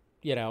 or,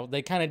 you know,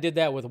 they kind of did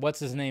that with what's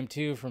his name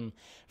too from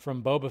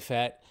Boba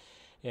Fett.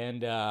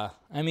 And, I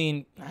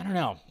mean, I don't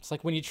know. It's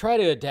like when you try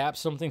to adapt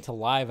something to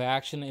live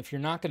action, if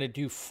you're not going to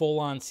do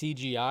full-on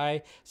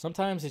CGI,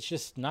 sometimes it's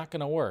just not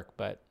going to work.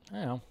 But, I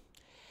don't know.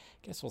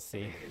 Guess we'll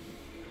see.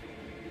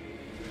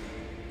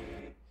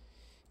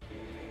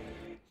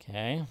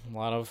 Okay. A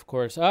lot of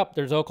course,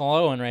 there's Uncle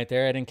Owen right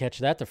there. I didn't catch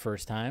that the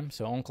first time.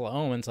 So Uncle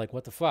Owen's like,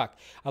 what the fuck?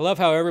 I love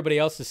how everybody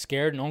else is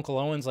scared, and Uncle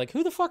Owen's like,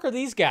 who the fuck are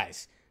these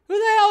guys? Who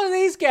the hell are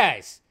these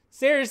guys?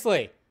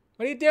 Seriously.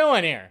 What are you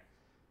doing here?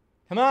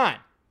 Come on.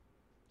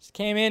 Just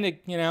came in to,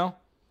 you know,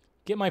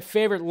 get my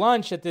favorite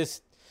lunch at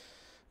this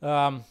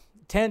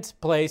tent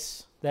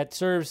place that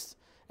serves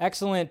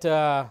excellent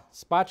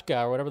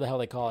spatchka, or whatever the hell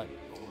they call it.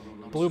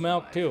 Blue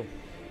milk, too.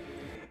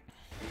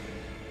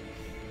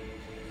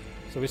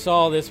 So we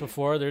saw this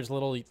before. There's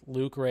little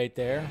Luke right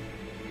there.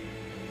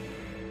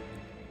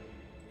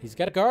 He's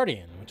got a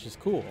Guardian, which is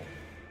cool.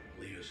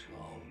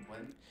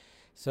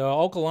 So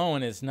Uncle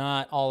Owen is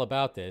not all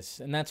about this.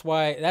 And that's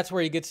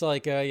where he gets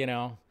like, you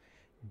know,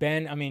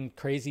 Ben, I mean,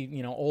 crazy,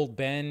 you know, old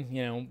Ben,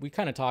 you know, we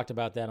kind of talked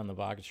about that on the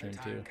Vodka stream,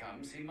 too. The time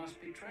comes, he must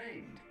be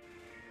trained.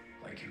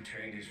 Like you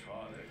trained his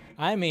father.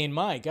 I mean,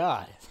 my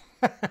God.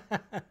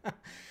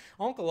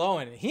 Uncle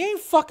Owen, he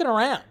ain't fucking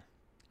around.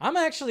 I'm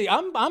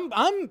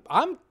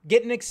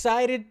getting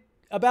excited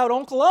about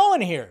Uncle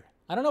Owen here.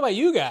 I don't know about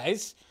you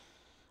guys.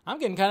 I'm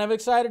getting kind of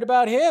excited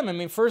about him. I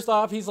mean, first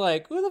off, he's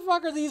like, who the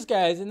fuck are these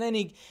guys? And then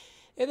he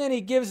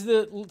gives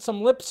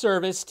some lip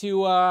service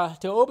to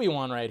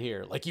Obi-Wan right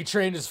here. Like, you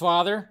trained his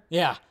father?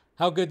 Yeah.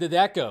 How good did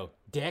that go,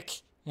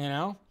 dick? You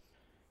know?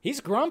 He's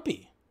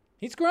grumpy.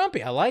 He's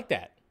grumpy. I like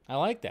that.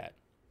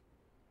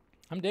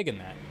 I'm digging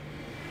that.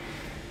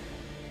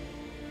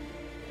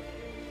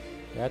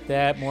 Got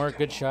that. More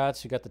good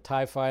shots. You got the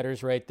TIE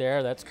fighters right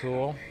there. That's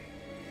cool.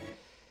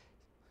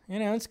 You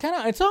know, it's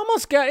got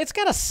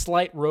a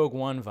slight Rogue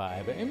One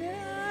vibe. I mean,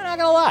 I'm not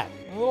gonna lie.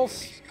 A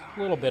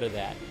little bit of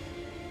that.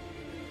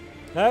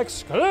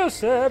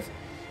 Exclusive.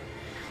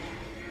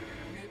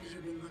 Maybe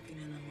you've been looking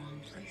in the wrong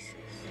places.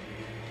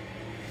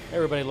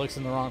 Everybody looks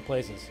in the wrong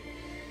places.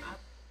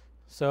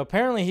 So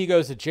apparently he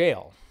goes to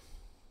jail.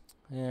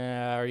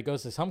 Or he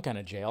goes to some kind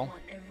of jail.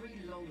 Want every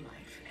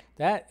lowlife.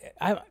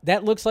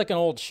 That looks like an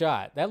old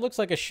shot. That looks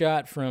like a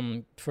shot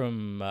from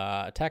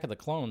Attack of the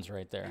Clones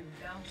right there. And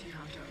bounty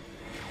hunter.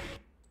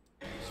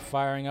 It's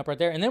firing up right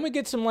there. And then we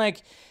get some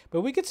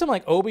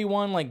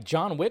Obi-Wan, like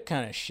John Wick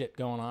kind of shit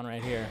going on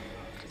right here.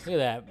 Look at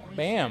that.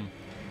 Bam.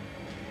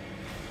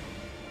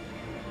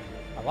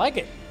 I like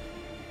it.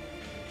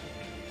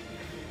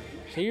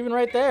 See, even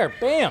right there.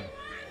 Bam.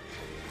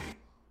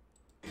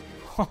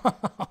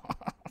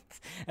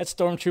 That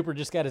stormtrooper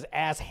just got his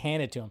ass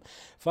handed to him.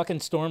 Fucking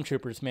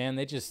stormtroopers, man.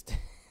 They just...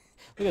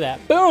 Look at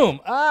that. Boom.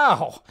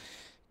 Ow.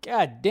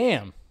 God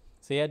damn.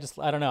 See, I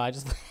don't know.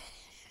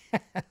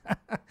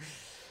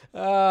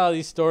 Oh,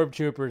 these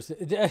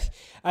stormtroopers.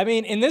 I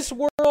mean, in this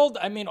world,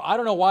 I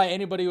don't know why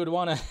anybody would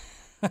want to...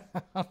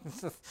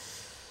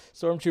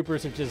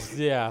 Stormtroopers are just,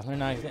 yeah, they're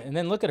not... And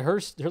then look at her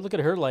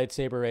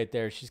lightsaber right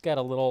there. She's got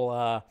a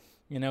little,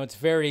 it's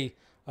very,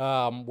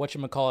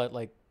 whatchamacallit,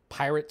 like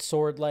pirate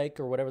sword-like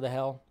or whatever the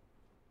hell.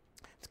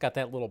 It's got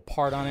that little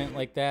part on it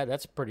like that.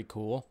 That's pretty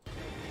cool.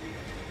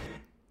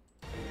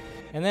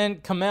 And then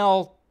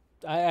Kamel,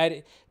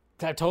 I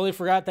totally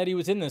forgot that he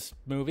was in this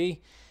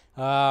movie.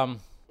 He's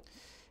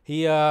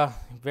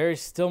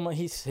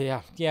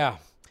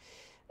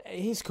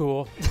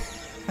cool.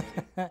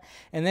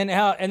 and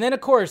then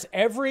of course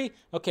every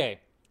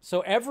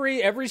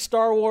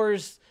Star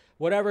Wars,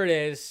 whatever it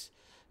is,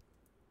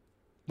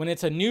 when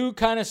it's a new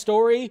kind of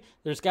story,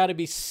 there's got to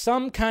be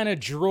some kind of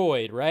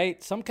droid,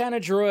 right? Some kind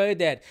of droid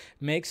that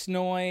makes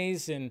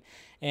noise and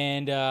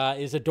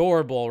is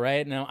adorable,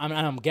 right? Now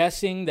I'm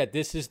guessing that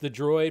this is the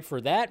droid for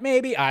that.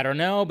 Maybe, I don't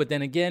know, but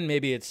then again,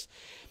 maybe it's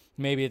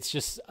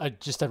just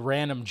a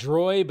random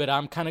droid. But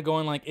I'm kind of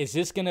going like, is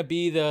this gonna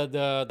be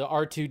the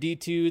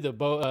R2D2, the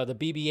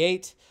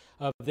BB-8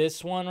 of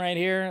this one right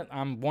here?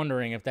 I'm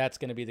wondering if that's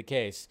gonna be the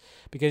case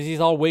because he's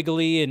all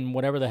wiggly and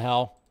whatever the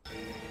hell.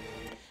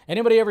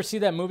 Anybody ever see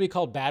that movie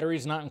called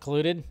Batteries Not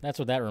Included? That's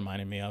what that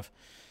reminded me of.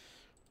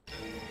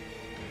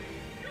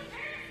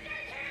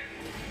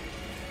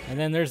 And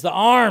then there's the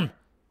arm.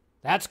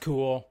 That's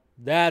cool.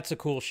 That's a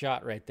cool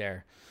shot right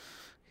there.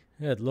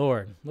 Good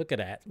Lord. Look at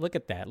that. Look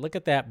at that. Look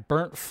at that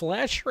burnt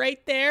flesh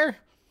right there.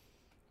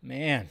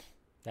 Man,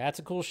 that's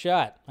a cool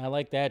shot. I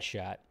like that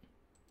shot.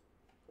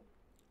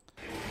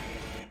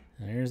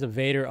 And there's a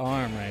Vader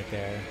arm right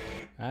there.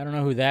 I don't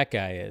know who that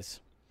guy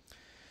is.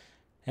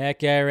 That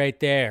guy right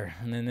there.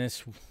 And then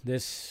this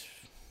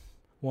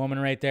woman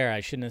right there.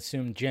 I shouldn't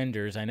assume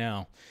genders, I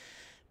know.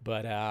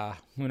 But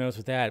who knows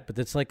with that. But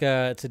it's like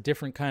it's a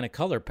different kind of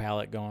color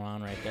palette going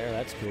on right there.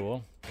 That's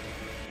cool.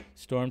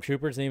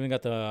 Stormtroopers. They even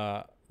got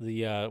the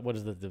what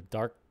is the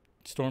dark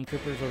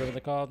stormtroopers, whatever they're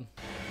called.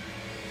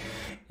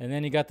 And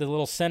then you got the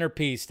little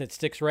centerpiece that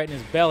sticks right in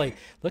his belly.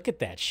 Look at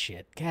that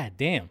shit. God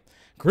damn.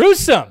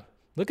 Gruesome.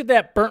 Look at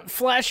that burnt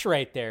flesh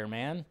right there,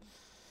 man.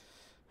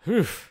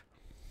 Whew.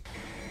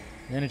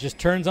 Then it just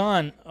turns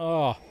on.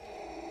 Oh.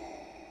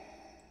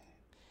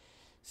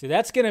 See,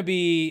 I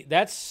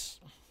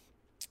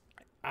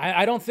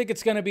don't think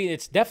it's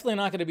definitely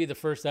not going to be the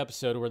first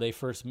episode where they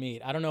first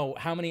meet. I don't know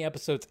how many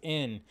episodes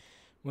in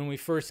when we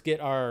first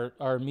get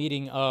our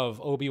meeting of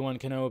Obi-Wan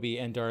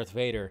Kenobi and Darth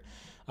Vader.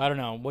 I don't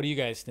know. What do you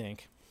guys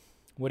think?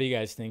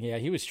 Yeah,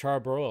 he was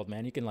charbroiled,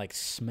 man. You can like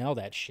smell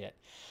that shit.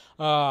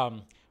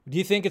 Do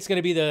you think it's going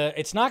to be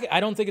I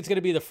don't think it's going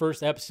to be the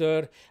first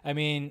episode. I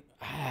mean,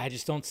 I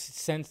just don't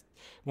sense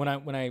when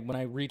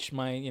I reach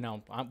my,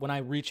 when I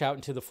reach out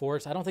into the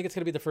Force, I don't think it's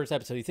going to be the first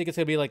episode. You think it's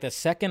going to be like the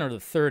second or the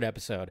third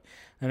episode?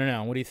 I don't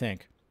know. What do you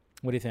think?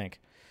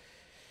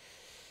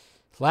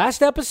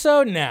 Last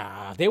episode?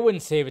 Nah, they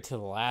wouldn't save it to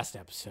the last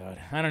episode.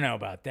 I don't know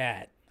about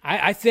that.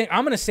 I think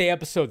I'm going to say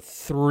episode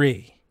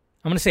 3.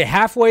 I'm going to say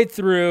halfway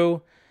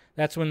through.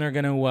 That's when they're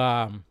going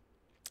to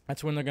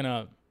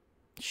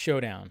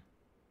showdown.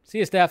 See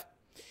you, Steph.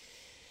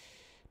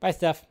 Bye,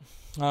 Steph.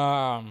 So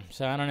I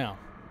don't know.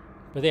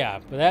 But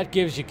that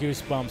gives you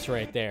goosebumps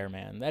right there,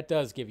 man. That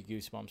does give you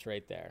goosebumps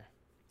right there.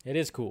 It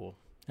is cool.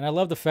 And I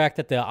love the fact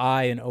that the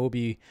eye in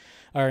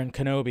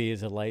Kenobi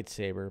is a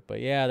lightsaber.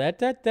 But yeah,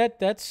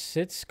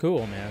 it's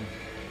cool, man.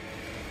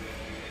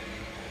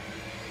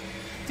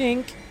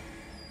 Dink.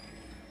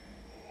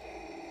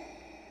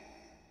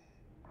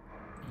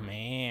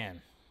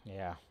 Man.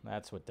 Yeah,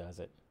 that's what does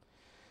it.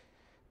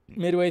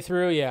 Midway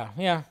through,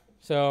 yeah.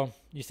 So,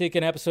 you're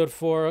thinking episode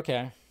 4,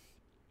 okay.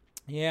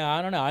 Yeah,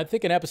 I don't know. I'm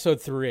thinking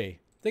episode 3.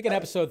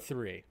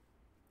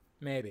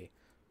 Maybe.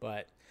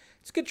 But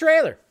it's a good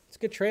trailer.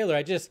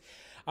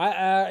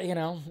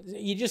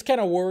 you just kind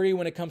of worry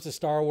when it comes to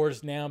Star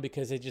Wars now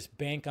because they just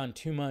bank on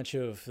too much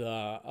of the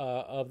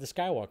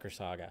Skywalker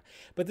saga.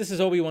 But this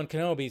is Obi-Wan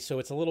Kenobi, so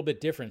it's a little bit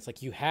different. It's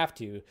like you have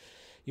to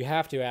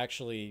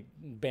actually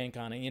bank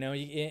on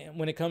it.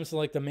 When it comes to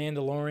like the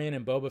Mandalorian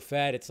and Boba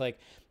Fett, it's like,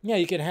 yeah,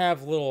 you could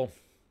have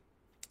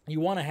you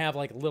want to have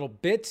like little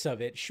bits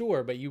of it,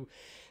 sure, but you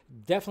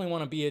definitely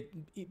want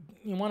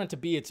it to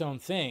be its own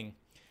thing.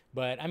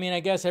 But I mean,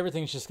 I guess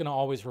everything's just going to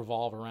always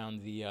revolve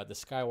around the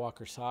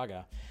Skywalker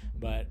saga.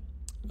 But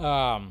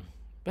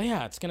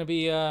yeah, it's going to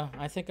be.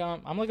 I think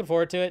I'm looking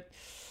forward to it.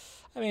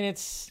 I mean,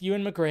 it's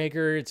Ewan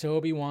McGregor, it's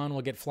Obi-Wan.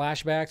 We'll get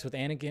flashbacks with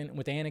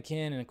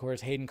Anakin, and of course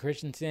Hayden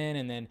Christensen,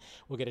 and then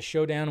we'll get a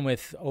showdown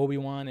with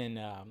Obi-Wan and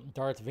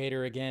Darth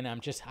Vader again.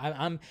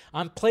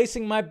 I'm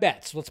placing my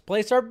bets. Let's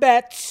place our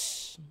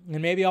bets,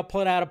 and maybe I'll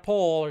put out a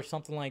poll or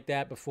something like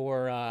that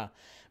before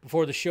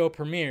the show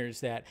premieres.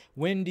 That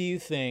when do you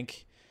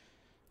think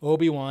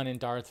Obi-Wan and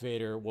Darth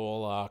Vader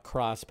will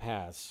cross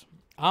paths?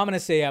 I'm going to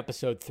say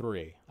episode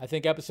 3. I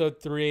think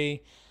episode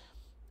 3,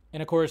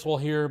 and of course we'll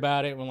hear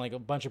about it when like a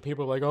bunch of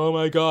people are like, oh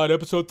my God,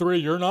 episode 3,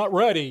 you're not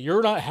ready.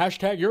 You're not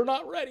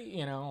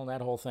ready.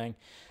 That whole thing.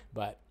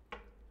 But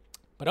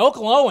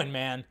Uncle Owen,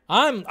 man,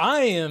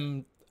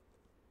 I'm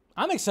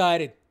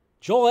excited.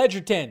 Joel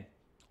Edgerton,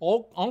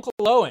 Uncle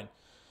Owen,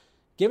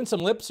 giving some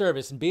lip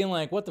service and being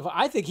like, what the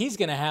I think he's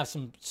going to have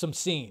some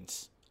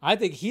scenes. I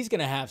think he's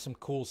going to have some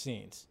cool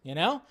scenes,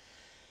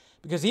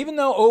 Because even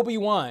though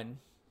Obi-Wan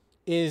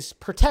is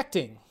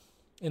protecting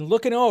and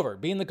looking over,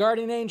 being the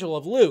guardian angel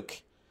of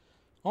Luke,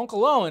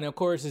 Uncle Owen, of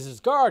course, is his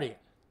guardian.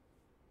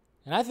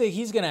 And I think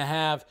we're going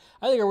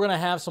to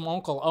have some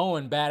Uncle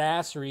Owen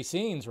badassery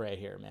scenes right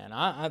here, man.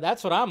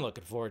 That's what I'm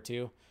looking forward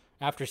to.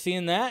 After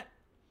seeing that,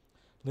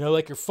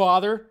 like your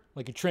father,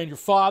 like you trained your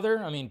father.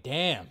 I mean,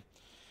 damn.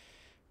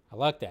 I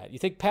like that. You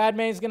think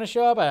Padme's going to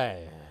show up?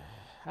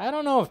 I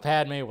don't know if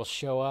Padme will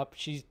show up.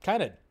 She's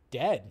kind of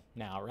dead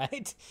now,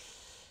 right?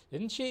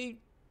 Isn't she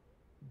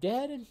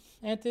dead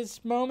at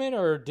this moment,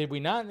 or did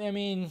we not? I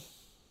mean,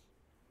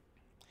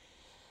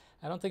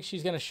 I don't think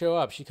she's going to show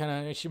up.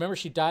 Remember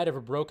she died of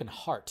a broken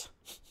heart.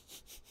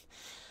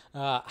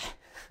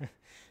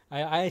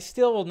 I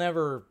still will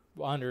never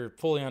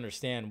fully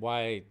understand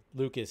why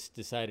Lucas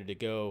decided to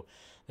go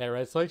that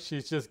route. It's like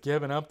she's just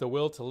given up the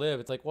will to live.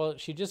 It's like, well,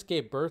 she just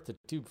gave birth to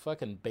 2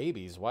 fucking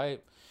babies. Why?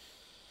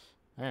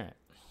 All right.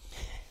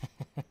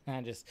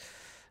 I just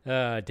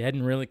dead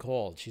and really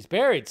cold. She's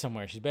buried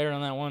somewhere. She's buried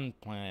on that one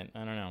planet. I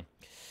don't know.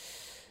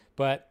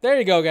 But there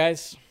you go,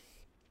 guys.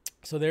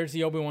 So there's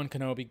the Obi-Wan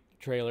Kenobi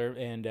trailer,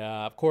 and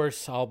of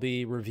course I'll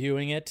be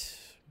reviewing it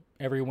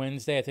every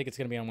Wednesday. I think it's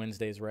going to be on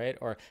Wednesdays, right?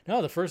 Or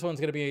no, the first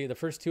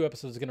 2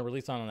 episodes are going to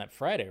release on that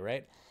Friday,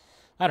 right?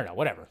 I don't know,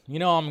 whatever. I'm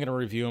going to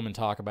review them and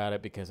talk about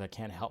it because I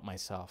can't help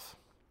myself.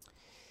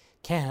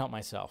 Dave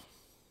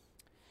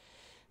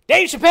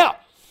Chappelle!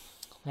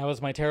 That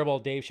was my terrible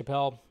Dave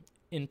Chappelle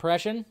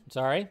impression.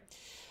 Sorry.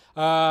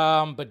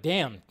 But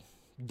damn.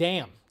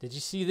 Did you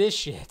see this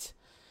shit?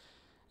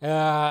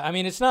 I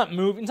mean, it's not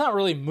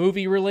really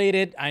movie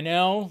related, I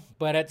know,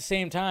 but at the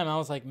same time, I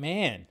was like,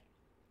 man,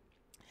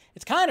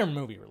 it's kind of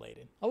movie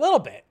related. A little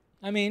bit.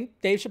 I mean,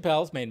 Dave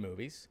Chappelle's made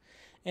movies.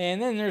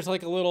 And then there's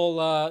like a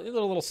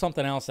little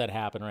something else that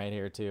happened right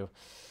here too.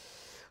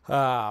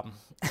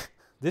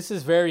 This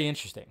is very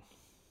interesting.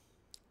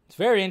 It's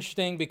very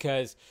interesting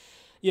because,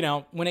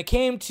 when it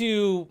came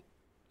to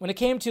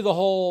the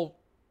whole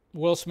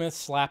Will Smith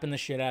slapping the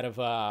shit out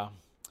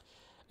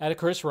of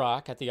Chris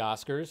Rock at the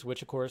Oscars,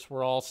 which of course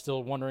we're all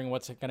still wondering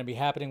what's going to be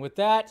happening with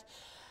that.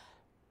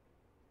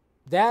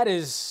 That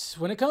is,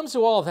 when it comes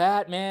to all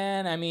that,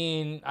 man, I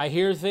mean, I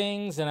hear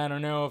things and I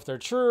don't know if they're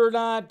true or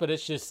not, but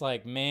it's just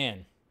like,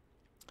 man,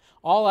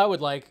 all I would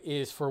like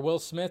is for Will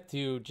Smith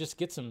to just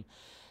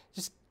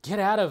get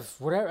out of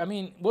whatever. I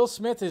mean, Will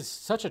Smith is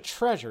such a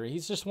treasure.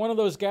 He's just one of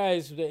those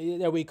guys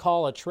that we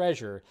call a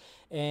treasure.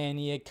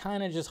 And you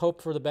kind of just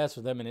hope for the best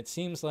with him. And it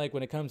seems like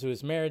when it comes to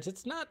his marriage,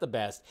 it's not the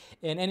best.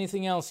 And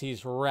anything else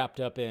he's wrapped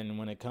up in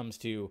when it comes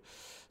to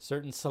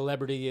certain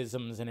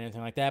celebrityisms and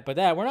anything like that. But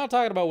we're not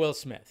talking about Will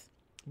Smith.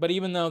 But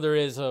even though there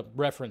is a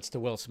reference to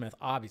Will Smith,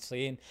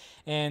 obviously.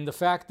 And the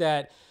fact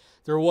that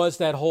there was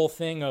that whole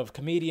thing of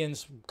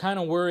comedians kind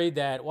of worried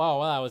that,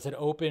 wow, is it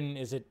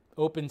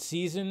open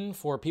season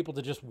for people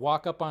to just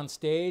walk up on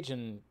stage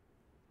and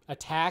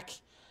attack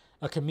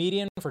a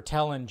comedian for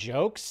telling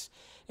jokes?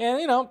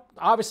 And,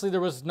 obviously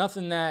there was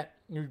nothing that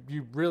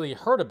you really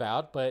heard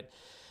about, but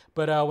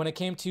when it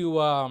came to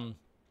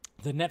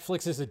the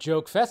Netflix is a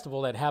Joke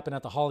festival that happened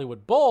at the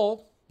Hollywood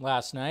Bowl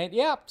last night,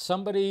 yeah,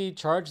 somebody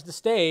charged the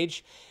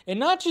stage, and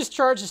not just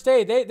charged the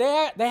stage. I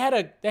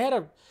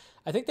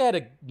think they had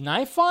a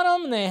knife on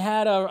them, and they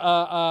had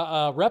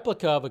a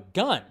replica of a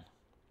gun.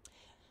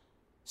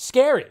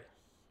 Scary.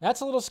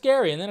 That's a little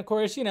scary. And then, of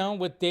course,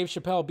 with Dave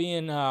Chappelle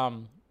being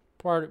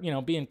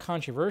being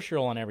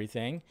controversial and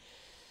everything,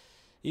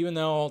 even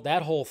though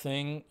that whole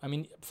thing, I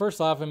mean,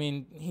 first off,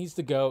 he's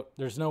the GOAT.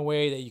 There's no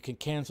way that you can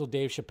cancel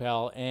Dave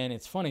Chappelle. And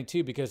it's funny,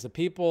 too, because the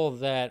people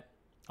that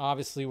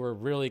obviously were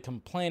really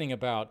complaining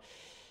about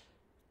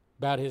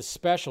his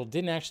special.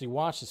 Didn't actually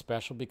watch the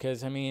special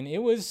because, I mean, it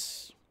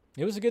was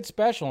a good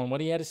special, and what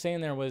he had to say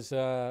in there was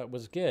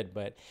good.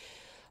 But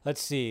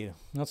let's see.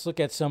 Let's look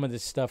at some of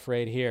this stuff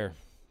right here.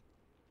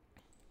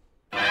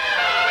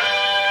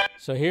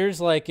 So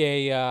here's like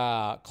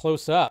a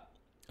close-up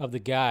of the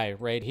guy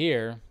right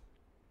here.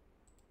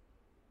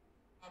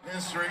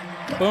 History.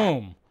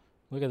 Boom.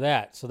 Look at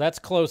that. So that's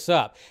close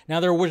up. Now,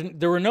 there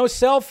were no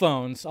cell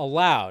phones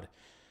allowed,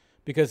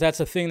 because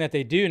that's a thing that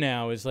they do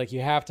now, is like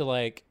you have to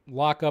like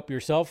lock up your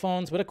cell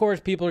phones. But of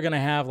course, people are going to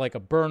have like a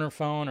burner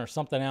phone or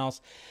something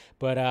else.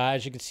 But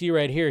as you can see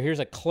right here, here's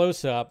a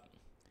close-up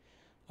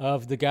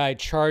of the guy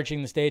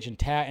charging the stage and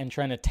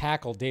trying to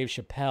tackle Dave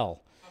Chappelle.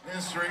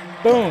 History.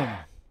 Boom.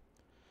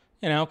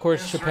 You know, of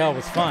course, Chappelle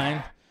was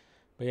fine.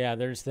 But yeah,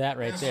 there's that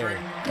right there.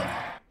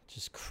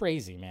 Just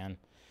crazy, man.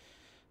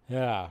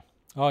 Yeah.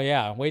 Oh,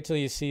 yeah. Wait till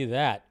you see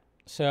that.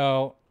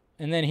 So,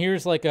 and then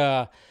here's like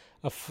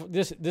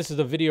this is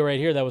a video right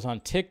here that was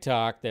on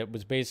TikTok that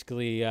was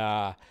basically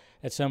that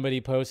somebody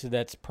posted.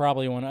 That's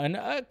probably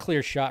a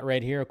clear shot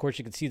right here. Of course,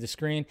 you can see the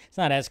screen. It's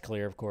not as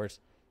clear, of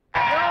course.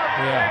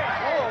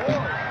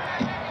 Yeah.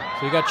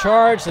 So he got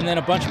charged, and then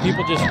a bunch of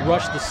people just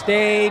rushed the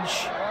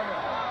stage.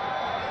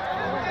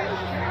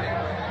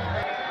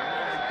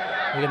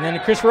 And then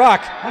Chris Rock.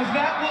 Was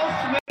that Will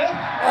Smith?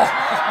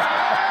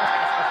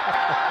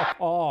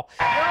 Oh.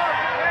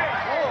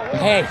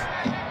 Hey.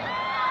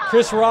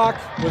 Chris Rock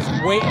was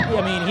waiting.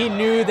 I mean, he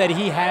knew that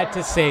he had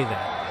to say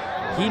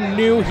that. He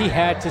knew he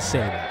had to say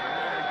that.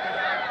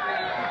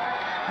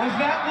 Was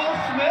that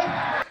Will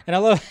Smith? And I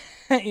love.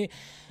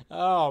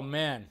 Oh,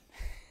 man.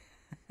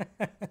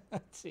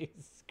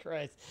 Jesus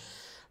Christ.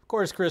 Of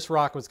course, Chris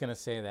Rock was going to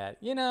say that.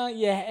 You know,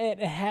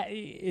 yeah,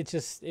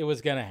 it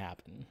was going to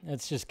happen.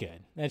 It's just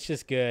good. That's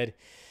just good.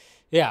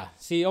 Yeah.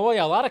 See, oh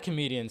yeah, a lot of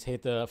comedians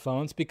hate the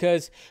phones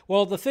because,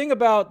 well, the thing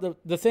about the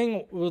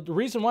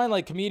reason why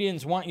like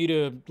comedians want you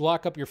to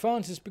lock up your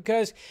phones is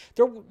because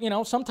they're, you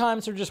know,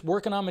 sometimes they're just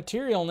working on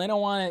material and they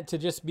don't want it to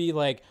just be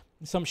like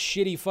some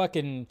shitty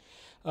fucking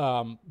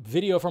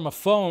video from a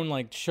phone,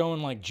 like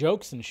showing like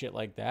jokes and shit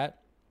like that.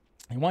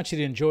 They want you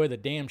to enjoy the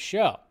damn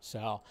show.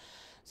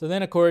 So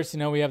then, of course, you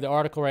know, we have the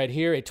article right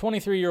here. A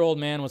 23-year-old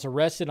man was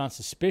arrested on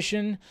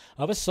suspicion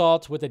of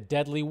assault with a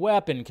deadly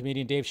weapon.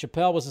 Comedian Dave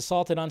Chappelle was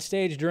assaulted on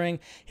stage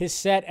during his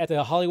set at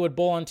the Hollywood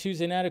Bowl on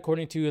Tuesday night,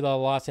 according to the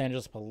Los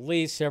Angeles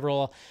police.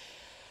 Several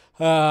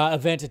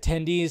event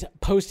attendees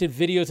posted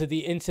videos of the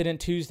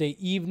incident Tuesday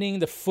evening.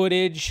 The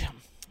footage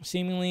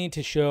seemingly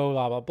to show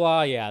blah, blah,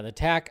 blah. Yeah, the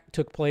attack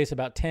took place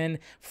about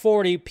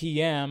 10:40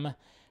 p.m.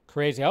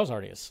 Crazy. I was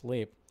already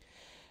asleep.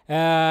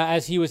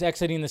 As he was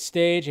exiting the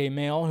stage, a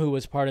male who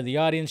was part of the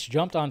audience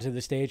jumped onto the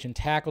stage and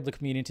tackled the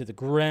comedian to the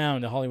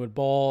ground. The Hollywood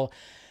Bowl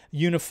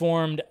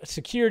uniformed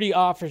security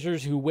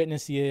officers who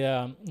witnessed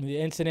the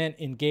incident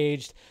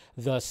engaged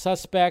the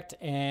suspect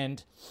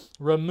and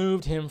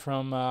removed him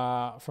from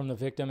the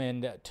victim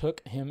and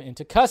took him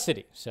into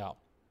custody. So,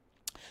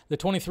 the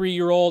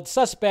 23-year-old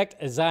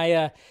suspect,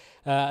 Isaiah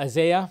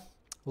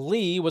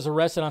Lee, was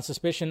arrested on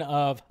suspicion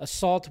of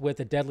assault with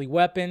a deadly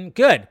weapon.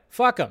 Good.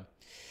 Fuck him.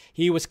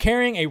 He was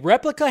carrying a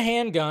replica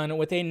handgun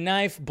with a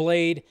knife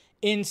blade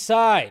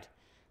inside.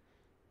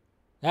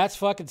 That's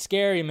fucking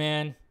scary,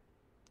 man.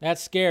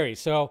 That's scary.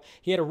 So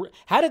he had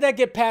how did that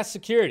get past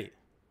security?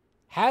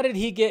 How did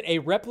he get a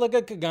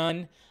replica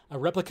gun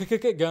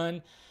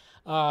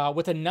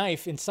with a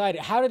knife inside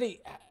it? How did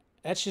he?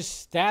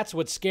 That's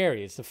what's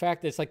scary. It's the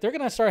fact that it's like they're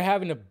gonna start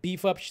having to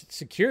beef up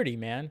security,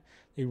 man.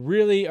 They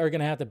really are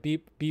gonna have to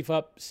beef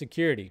up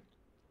security.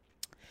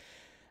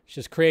 It's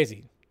just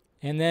crazy.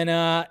 And then,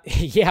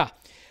 yeah,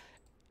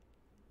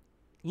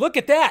 look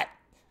at that.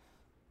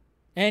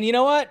 And you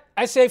know what?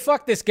 I say,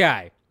 fuck this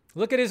guy.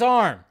 Look at his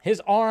arm.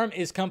 His arm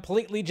is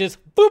completely just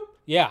boop.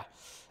 Yeah.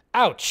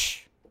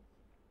 Ouch.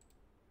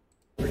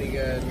 Pretty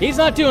good. He's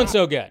not doing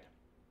so good.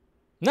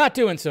 Not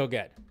doing so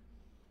good.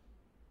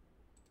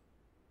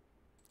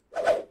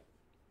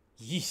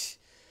 Yeesh.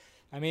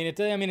 I mean,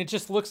 it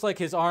just looks like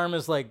his arm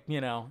is like, you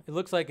know, it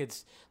looks like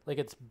it's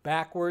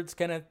backwards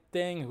kind of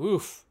thing.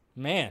 Oof,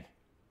 man.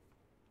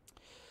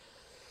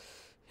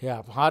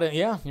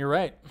 Yeah, you're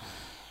right.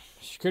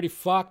 Security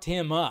fucked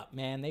him up,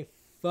 man. They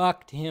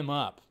fucked him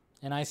up.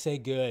 And I say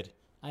good.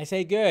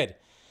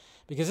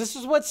 Because this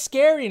is what's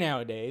scary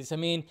nowadays. I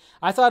mean,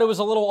 I thought it was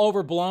a little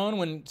overblown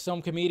when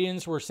some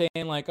comedians were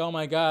saying like, oh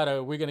my God,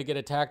 are we going to get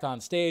attacked on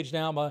stage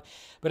now? But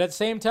at the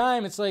same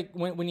time, it's like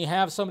when you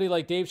have somebody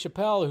like Dave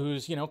Chappelle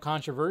who's, you know,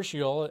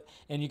 controversial,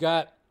 and you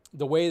got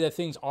the way that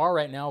things are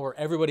right now where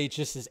everybody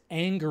just is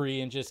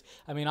angry and just,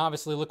 I mean,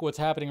 obviously look what's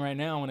happening right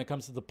now when it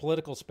comes to the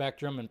political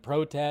spectrum and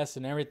protests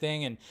and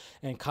everything,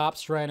 and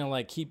cops trying to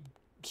like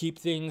keep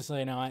things,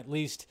 you know, at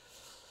least,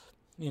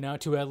 you know,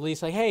 to at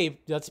least like, hey,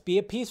 let's be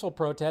a peaceful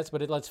protest,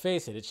 but let's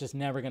face it, it's just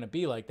never going to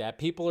be like that.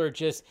 People are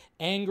just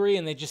angry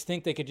and they just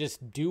think they could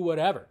just do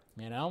whatever,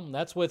 you know?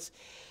 That's what's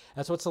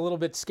a little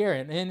bit scary.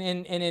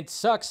 And it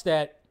sucks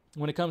that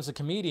when it comes to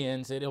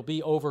comedians, it'll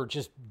be over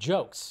just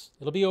jokes.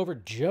 It'll be over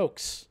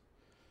jokes.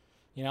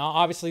 You know,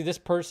 obviously this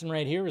person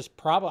right here is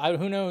probably,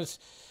 who knows,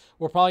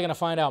 we're probably going to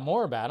find out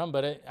more about him,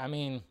 but I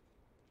mean,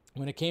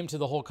 when it came to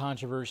the whole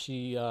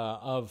controversy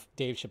of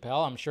Dave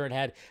Chappelle, I'm sure it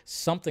had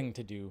something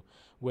to do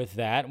with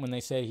that when they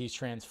say he's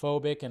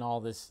transphobic and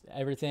all this,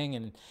 everything.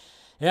 And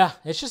yeah,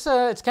 it's just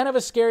it's kind of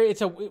a scary,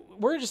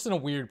 we're just in a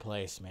weird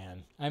place,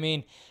 man. I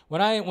mean,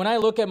 when I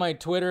look at my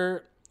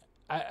Twitter,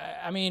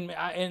 and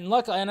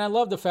I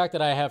love the fact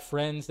that I have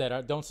friends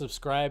that don't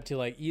subscribe to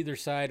like either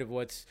side of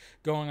what's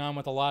going on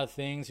with a lot of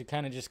things. You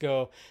kind of just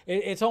go,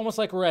 it's almost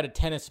like we're at a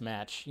tennis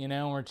match, you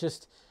know,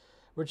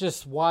 we're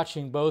just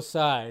watching both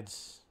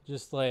sides,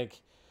 just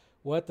like,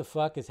 what the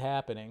fuck is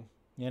happening,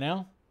 you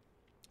know?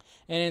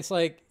 And it's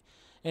like,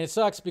 and it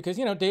sucks because,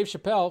 you know, Dave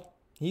Chappelle,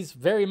 he's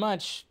very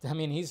much, I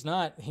mean, he's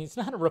not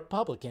a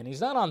Republican.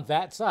 He's not on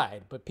that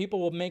side, but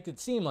people will make it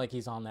seem like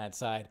he's on that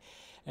side.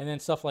 And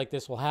then stuff like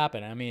this will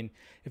happen. I mean,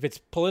 if it's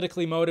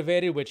politically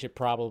motivated, which it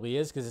probably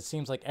is, because it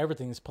seems like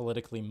everything's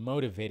politically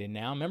motivated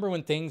now. Remember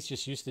when things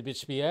just used to be,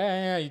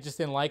 yeah, you just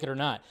didn't like it or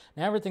not.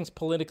 Now everything's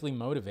politically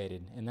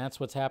motivated, and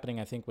that's what's happening,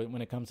 I think,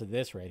 when it comes to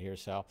this right here.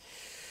 So,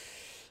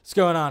 what's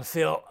going on,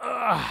 Phil?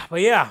 But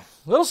yeah,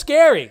 a little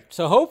scary.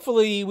 So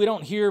hopefully we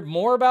don't hear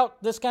more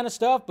about this kind of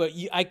stuff, but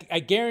I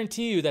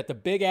guarantee you that the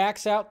big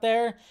acts out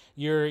there,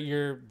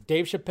 your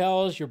Dave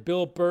Chappelle's, your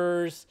Bill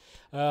Burr's,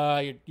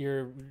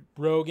 your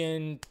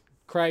Rogan,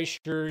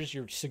 Kreischer's,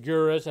 your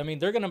Segura's, I mean,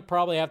 they're going to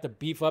probably have to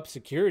beef up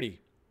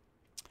security.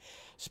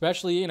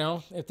 Especially, you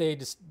know, if they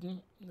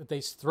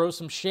throw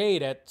some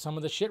shade at some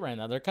of the shit right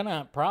now. They're kind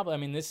of probably, I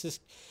mean, this is...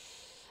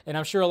 And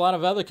I'm sure a lot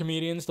of other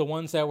comedians, the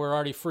ones that were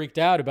already freaked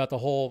out about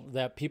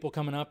that people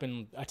coming up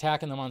and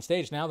attacking them on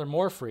stage, now they're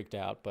more freaked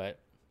out. But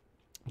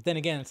then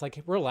again, it's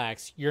like,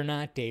 relax, you're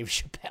not Dave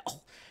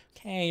Chappelle.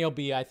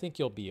 Okay, I think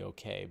you'll be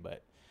okay,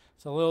 but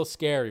it's a little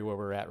scary where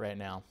we're at right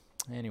now.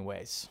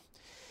 Anyways,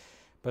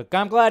 but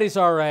I'm glad he's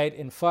all right,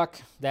 and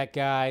fuck that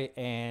guy,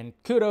 and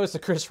kudos to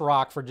Chris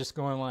Rock for just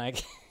going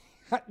like,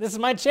 this is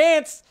my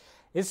chance.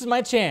 This is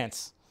my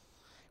chance.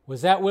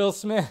 Was that Will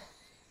Smith?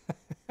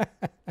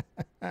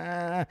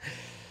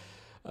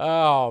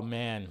 Oh,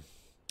 man.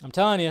 I'm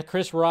telling you,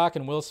 Chris Rock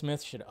and Will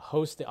Smith should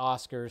host the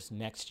Oscars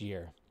next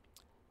year.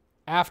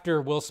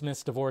 After Will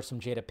Smith's divorce from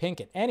Jada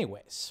Pinkett.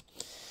 Anyways.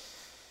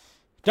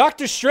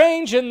 Doctor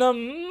Strange in the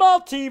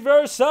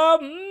Multiverse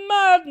of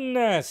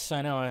Madness.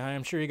 I know,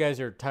 I'm sure you guys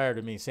are tired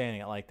of me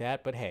saying it like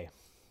that, but hey,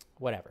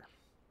 whatever.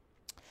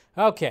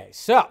 Okay,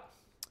 so,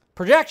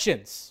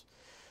 projections.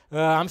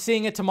 I'm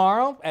seeing it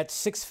tomorrow at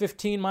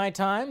 6:15 my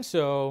time,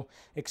 so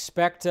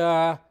expect...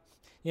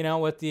 you know,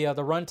 with the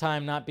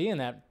runtime not being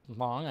that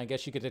long, I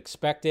guess you could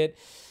expect it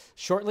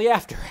shortly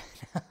after.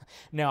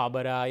 No,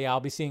 but yeah, I'll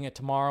be seeing it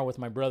tomorrow with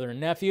my brother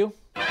and nephew.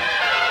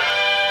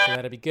 So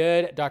that'll be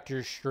good.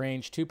 Doctor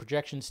Strange 2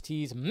 projections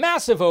tease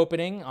massive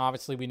opening.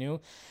 Obviously, we knew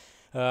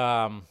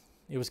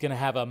it was going to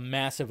have a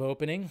massive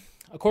opening.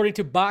 According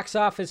to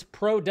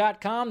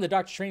BoxOfficePro.com, the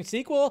Doctor Strange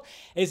sequel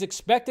is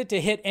expected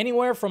to hit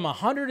anywhere from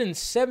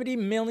 $170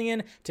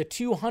 million to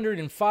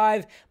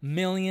 $205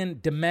 million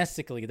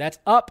domestically. That's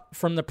up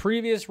from the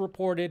previous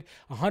reported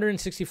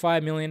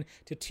 $165 million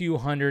to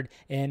 $205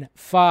 million.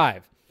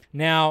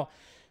 Now,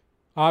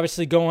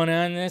 obviously going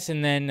on this,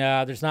 and then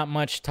there's not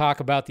much talk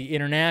about the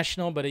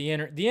international, but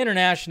the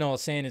international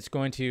is saying it's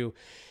going to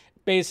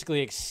basically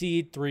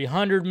exceed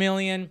 $300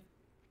 million.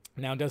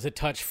 Now, does it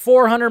touch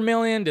 $400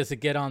 million? Does it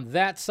get on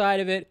that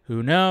side of it?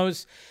 Who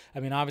knows? I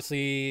mean,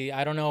 obviously,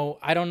 I don't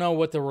know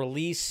what the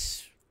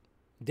release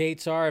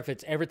dates are,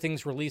 if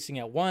everything's releasing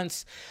at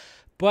once,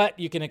 but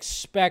you can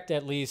expect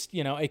at least,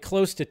 you know, a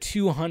close to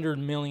 $200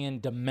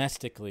 million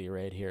domestically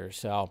right here.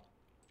 So,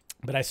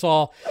 but I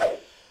saw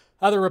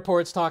other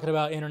reports talking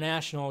about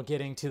international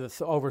getting to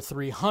over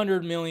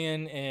 $300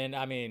 million, and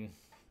I mean,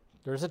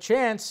 there's a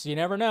chance. You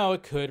never know.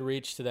 It could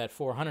reach to that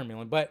 $400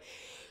 million, but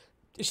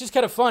it's just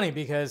kind of funny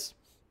because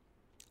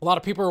a lot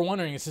of people are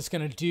wondering, is this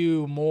going to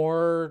do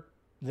more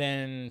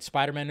than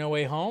Spider-Man No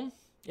Way Home?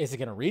 Is it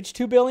going to reach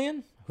 $2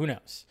 billion? Who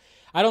knows?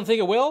 I don't think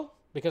it will,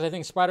 because I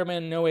think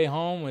Spider-Man No Way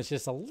Home was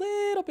just a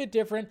little bit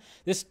different.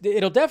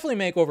 It'll definitely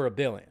make over $1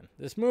 billion.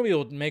 This movie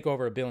will make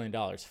over $1 billion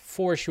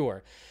for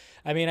sure.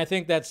 I mean, I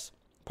think that's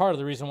part of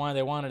the reason why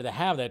they wanted to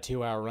have that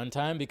 2-hour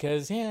runtime,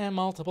 because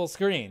multiple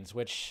screens,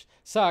 which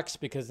sucks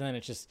because then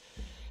it's just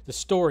the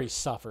story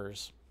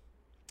suffers.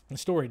 The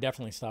story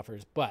definitely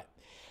suffers, but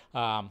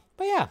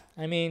yeah,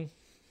 I mean,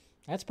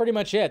 that's pretty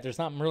much it. There's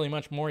not really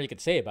much more you could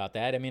say about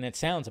that. I mean, it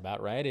sounds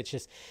about right. It's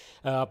just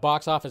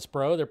Box Office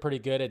Pro. They're pretty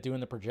good at doing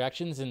the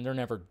projections, and they're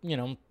never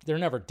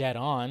dead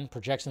on.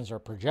 Projections are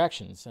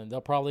projections, and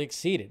they'll probably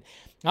exceed it.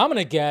 I'm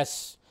gonna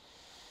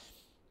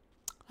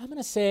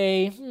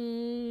say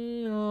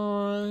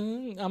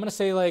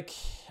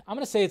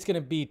it's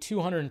gonna be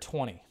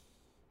 220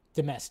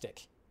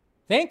 domestic.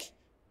 Think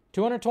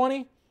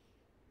 220.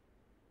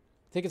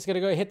 Think it's going to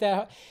go hit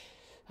that?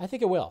 I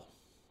think it will.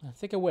 I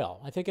think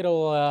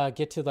it'll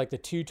get to like the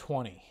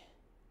 220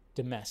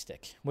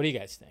 domestic. What do you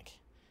guys think?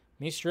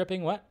 Me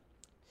stripping? What?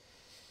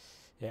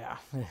 Yeah.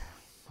 I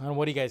don't know.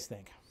 What do you guys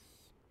think?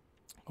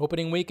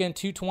 Opening weekend,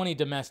 220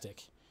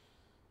 domestic.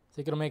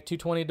 Think it'll make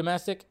 220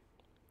 domestic?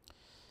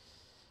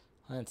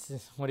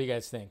 What do you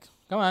guys think?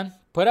 Come on,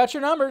 put out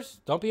your numbers.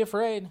 Don't be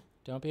afraid.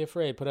 Don't be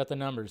afraid. Put out the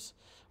numbers.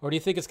 Or do you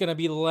think it's going to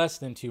be less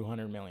than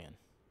 200 million?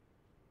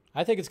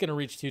 I think it's going to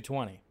reach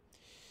 220.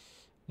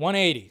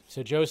 180.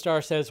 So Joe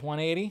Star says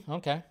 180.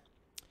 Okay.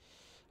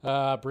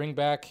 Bring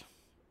back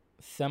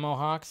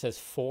Themohawk says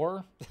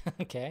 4.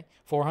 Okay.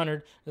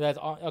 400. That's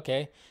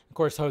okay. Of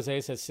course,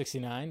 Jose says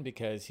 69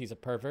 because he's a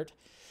pervert.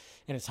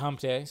 And it's hump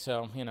day.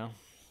 So,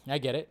 I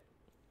get it.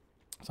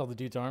 That's all the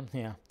dudes are.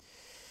 Yeah.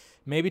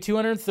 Maybe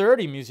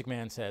 230, Music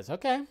Man says.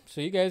 Okay.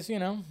 So you guys,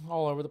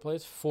 all over the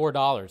place.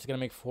 $4. It's going to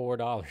make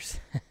 $4.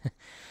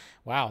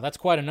 Wow. That's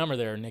quite a number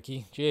there,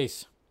 Nikki.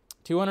 Jeez.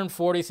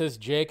 240 says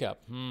Jacob.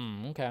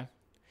 Okay.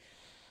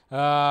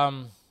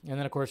 And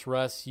then, of course,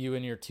 Russ, you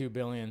and your $2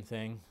 billion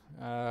thing.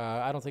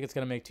 I don't think it's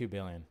going to make $2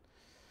 billion.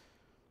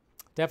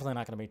 Definitely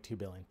not going to make $2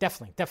 billion.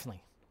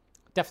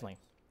 Definitely.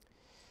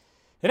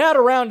 And now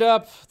to round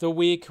up the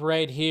week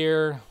right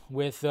here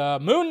with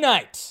Moon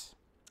Knight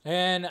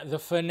and the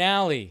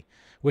finale,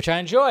 which I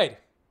enjoyed.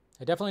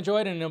 I definitely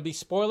enjoyed it, and it'll be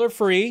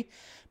spoiler-free,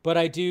 but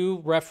I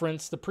do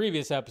reference the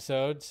previous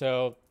episode,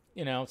 so,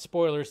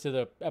 spoilers to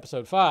the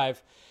episode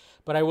 5,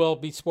 but I will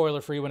be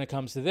spoiler-free when it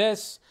comes to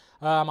this.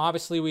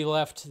 Obviously, we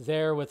left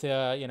there with,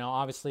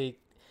 obviously,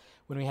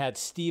 when we had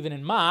Steven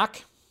and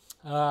Mock.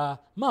 You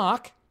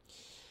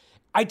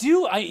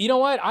know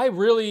what? I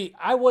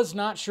was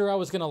not sure I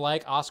was going to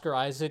like Oscar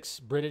Isaac's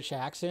British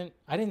accent.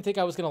 I didn't think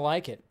I was going to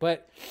like it,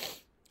 but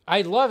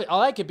I love it. I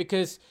like it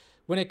because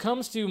when it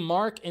comes to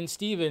Mark and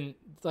Steven,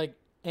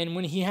 and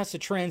when he has to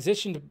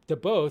transition to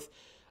both,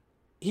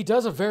 he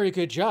does a very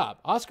good job.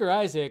 Oscar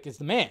Isaac is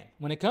the man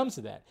when it comes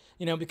to that,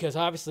 because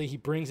obviously he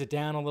brings it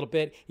down a little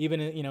bit. Even,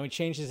 he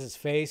changes his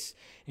face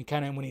and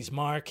kind of when he's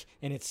Mark,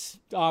 and it's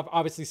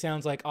obviously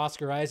sounds like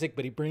Oscar Isaac,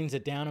 but he brings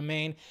it down a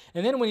main.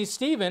 And then when he's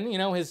Steven,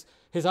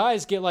 his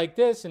eyes get like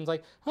this and it's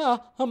like,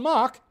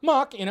 Mark,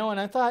 and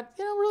I thought,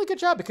 really good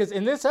job, because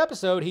in this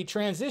episode, he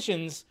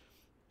transitions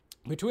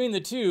between the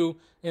two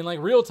in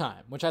real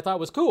time, which I thought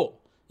was cool.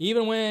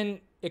 Even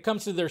when it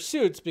comes to their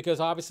suits, because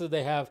obviously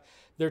they have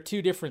their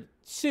two different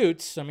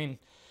suits. I mean,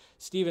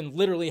 Steven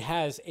literally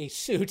has a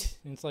suit.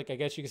 It's I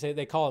guess you could say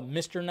they call it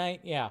Mr.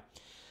 Knight. Yeah.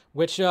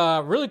 Which,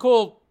 really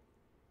cool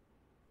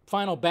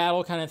final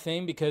battle kind of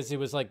thing, because it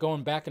was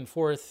going back and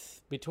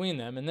forth between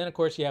them. And then, of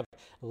course, you have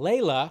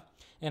Layla,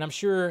 and I'm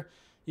sure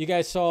you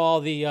guys saw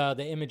all the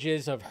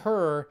images of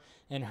her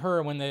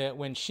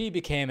when she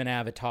became an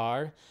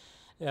avatar.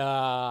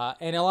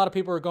 And a lot of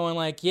people are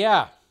going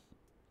yeah,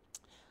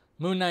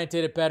 Moon Knight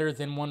did it better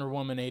than Wonder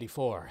Woman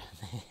 84.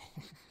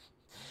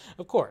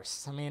 Of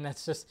course. I mean,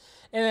 that's just...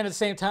 And then at the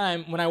same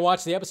time, when I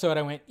watched the episode,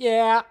 I went,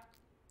 yeah,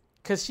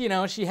 because, she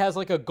has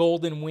a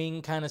golden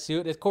wing kind of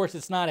suit. Of course,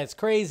 it's not as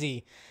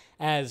crazy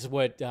as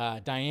what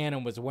Diana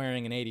was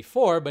wearing in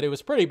 84, but it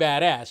was pretty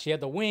badass. She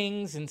had the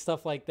wings and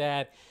stuff like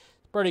that.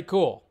 It's pretty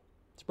cool.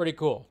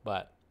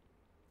 But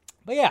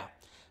yeah.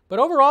 But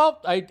overall,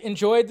 I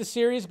enjoyed the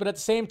series, but at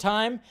the same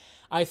time,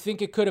 I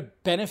think it could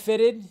have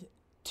benefited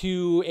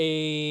to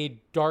a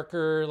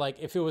darker,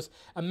 if it was,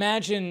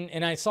 imagine,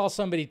 and I saw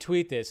somebody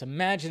tweet this,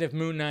 imagine if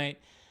Moon Knight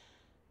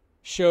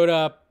showed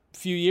up a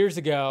few years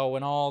ago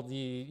when all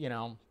the,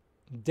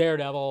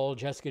 Daredevil,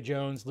 Jessica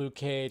Jones, Luke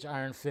Cage,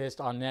 Iron Fist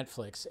on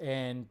Netflix,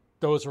 and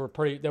those were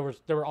they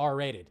were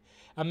R-rated.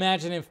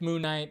 Imagine if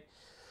Moon Knight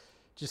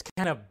just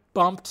kind of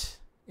bumped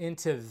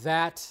into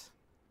that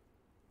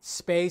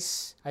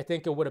space. I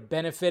think it would have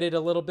benefited a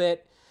little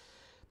bit.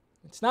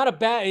 It's not a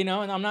bad, and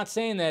I'm not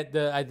saying that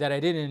that I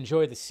didn't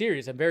enjoy the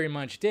series. I very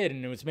much did,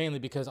 and it was mainly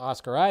because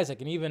Oscar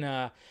Isaac and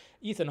even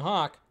Ethan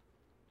Hawke,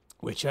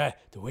 which the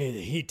way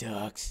that he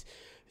talks,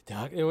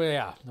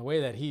 the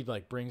way that he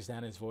brings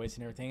down his voice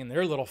and everything, and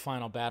their little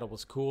final battle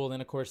was cool.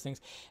 Then of course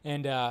things,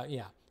 and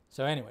yeah.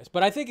 So, anyways,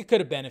 but I think it could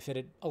have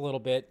benefited a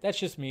little bit. That's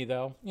just me,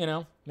 though.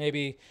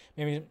 Maybe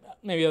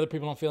other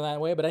people don't feel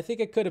that way, but I think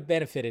it could have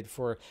benefited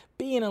for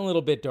being a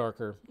little bit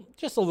darker,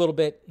 just a little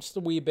bit, just a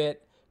wee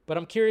bit. But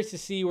I'm curious to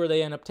see where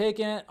they end up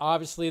taking it.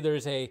 Obviously,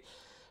 there's a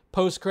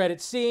post-credit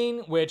scene,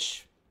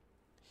 which,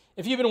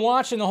 if you've been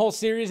watching the whole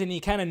series and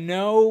you kind of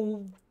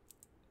know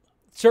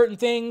certain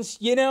things,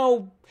 you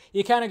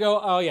kind of go,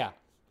 oh, yeah,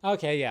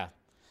 okay, yeah.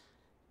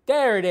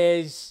 There it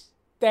is.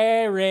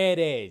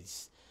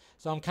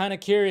 So I'm kind of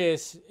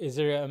curious, is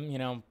there,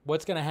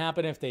 what's going to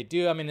happen if they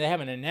do? I mean, they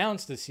haven't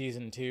announced the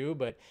season 2,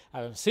 but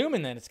I'm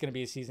assuming that it's going to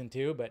be a season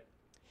 2, but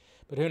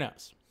who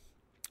knows?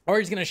 Or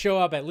he's going to show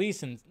up at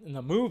least in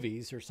the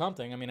movies or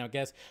something. I mean, I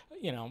guess,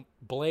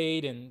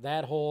 Blade and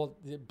that whole...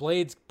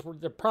 Blade's...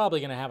 They're probably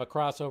going to have a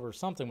crossover or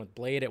something with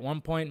Blade at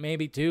one point,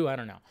 maybe too. I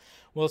don't know.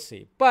 We'll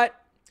see. But,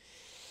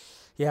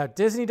 yeah,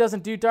 Disney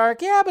doesn't do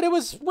dark. Yeah, but it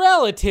was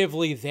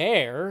relatively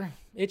there.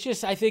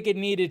 I think it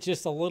needed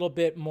just a little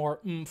bit more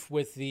oomph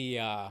with the,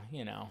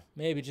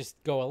 maybe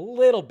just go a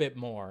little bit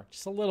more,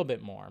 just a little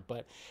bit more.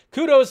 But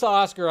kudos to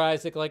Oscar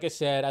Isaac. Like I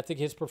said, I think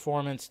his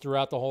performance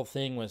throughout the whole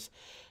thing was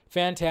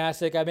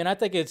fantastic. I mean, I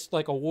think it's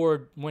like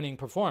award-winning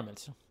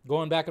performance.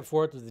 Going back and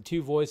forth with the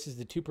two voices,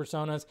 the two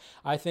personas,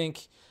 I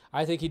think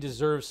he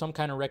deserves some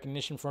kind of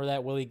recognition for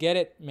that. Will he get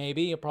it?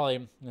 Maybe. He'll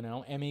probably,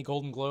 Emmy,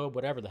 Golden Globe,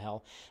 whatever the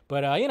hell.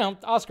 But,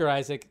 Oscar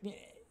Isaac,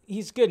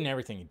 he's good in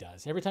everything he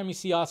does. Every time you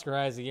see Oscar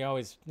Isaac, you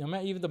always,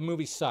 even the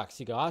movie sucks,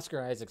 you go,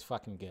 Oscar Isaac's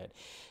fucking good.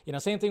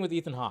 Same thing with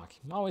Ethan Hawke.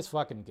 Always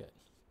fucking good.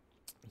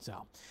 So,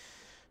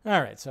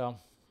 all right. So,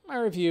 my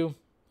review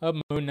of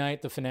Moon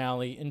Knight, the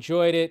finale.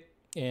 Enjoyed it,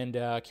 and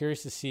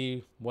curious to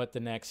see what the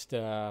next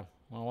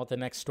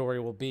story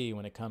will be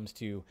when it comes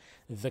to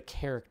the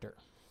character.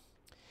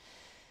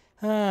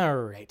 All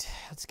right.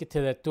 Let's get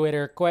to the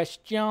Twitter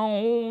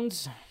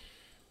questions.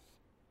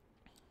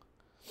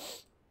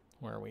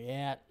 Where are we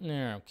at?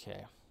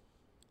 Okay.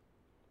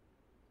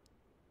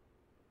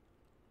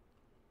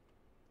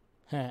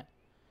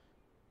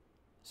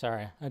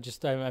 Sorry,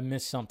 I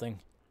missed something.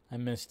 I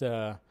missed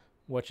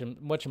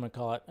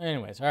whatchamacallit.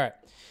 Anyways, all right.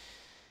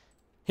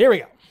 Here we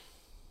go.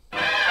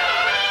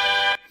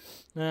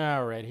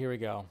 All right, here we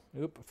go.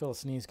 Oop, I feel a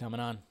sneeze coming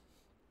on.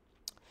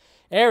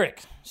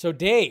 Eric, so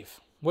Dave,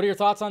 what are your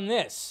thoughts on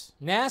this?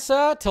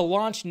 NASA to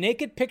launch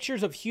naked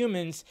pictures of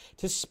humans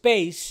to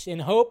space in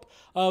hope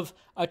of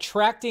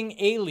attracting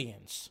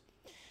aliens.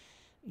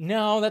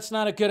 No, that's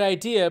not a good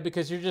idea,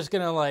 because you're just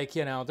going to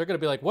they're going to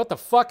be like, what the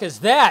fuck is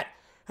that?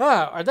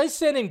 Are they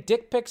sending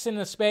dick pics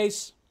into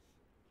space?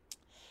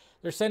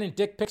 They're sending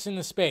dick pics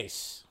into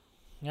space.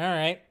 All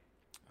right.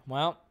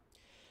 Well,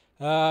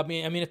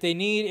 if they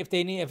need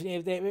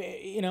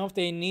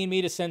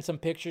me to send some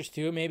pictures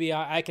too, maybe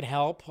I can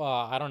help.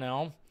 I don't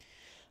know.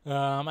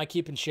 I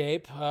keep in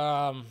shape.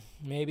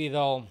 Maybe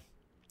they'll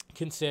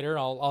consider.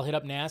 I'll hit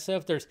up NASA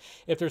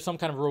if there's some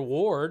kind of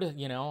reward.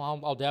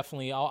 I'll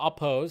definitely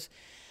pose.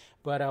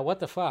 But what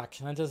the fuck?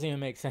 That doesn't even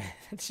make sense.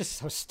 It's just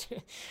so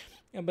stupid.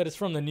 But it's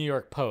from the New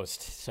York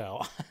Post,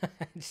 so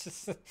it's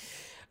just,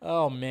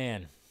 oh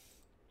man,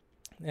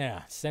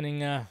 yeah, sending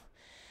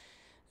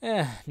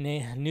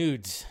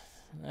nudes.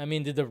 I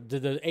mean, did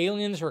the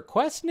aliens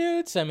request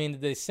nudes? I mean,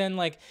 did they send,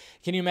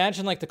 can you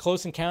imagine, the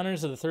Close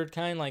Encounters of the Third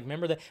Kind?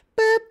 Remember that?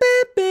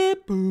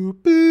 Boo,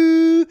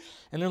 boo.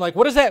 And they're like,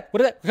 what is that?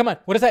 What is that? Come on,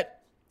 what is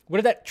that? What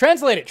is that?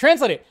 Translate it.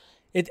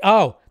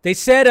 They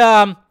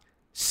said,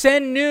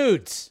 send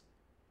nudes.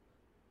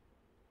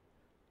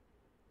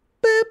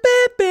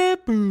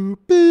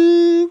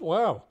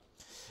 Wow.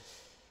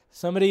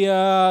 Somebody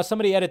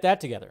edit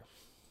that together.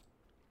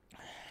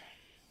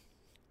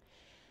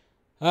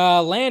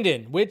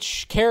 Landon,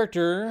 which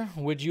character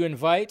would you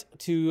invite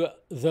to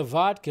the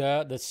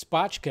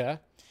Spotchka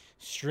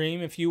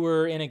stream if you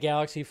were in a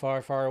galaxy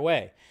far, far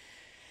away?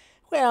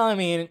 Well,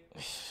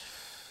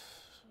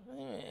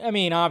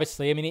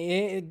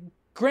 obviously,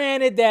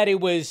 granted that it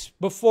was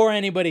before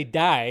anybody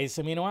dies,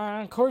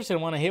 of course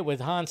I'd want to hit with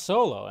Han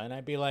Solo, and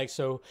I'd be like,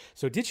 so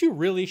did you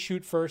really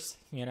shoot first,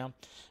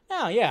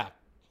 Oh, yeah,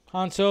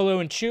 Han Solo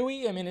and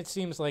Chewie, it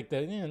seems like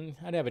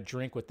I'd have a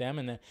drink with them,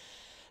 and the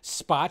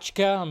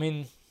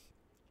Spotchka,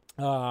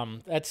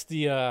 that's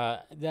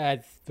I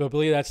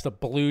believe that's the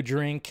blue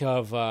drink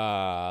of,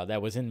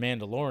 that was in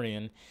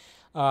Mandalorian,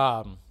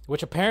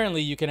 which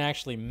apparently you can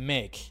actually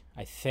make,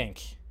 I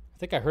think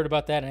I heard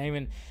about that,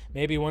 and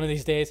maybe one of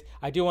these days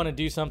I do want to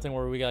do something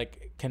where we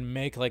can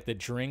make the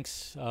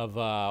drinks of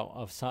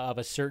a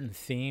certain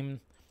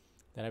theme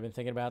that I've been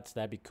thinking about. So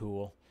that'd be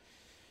cool.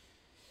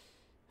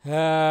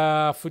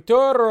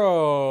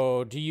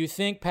 Futuro, do you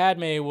think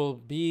Padme will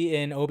be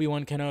in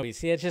Obi-Wan Kenobi?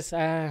 See, it's just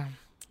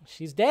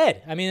she's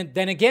dead.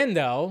 Then again,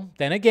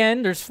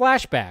 there's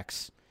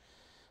flashbacks.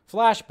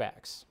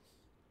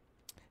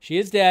 She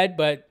is dead,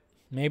 but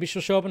maybe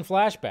she'll show up in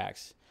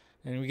flashbacks.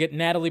 And we get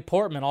Natalie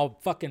Portman all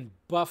fucking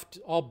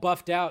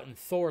buffed out and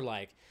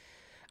Thor-like.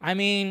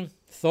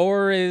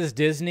 Thor is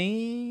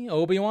Disney,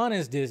 Obi-Wan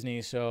is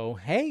Disney, so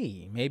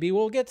hey, maybe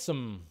we'll get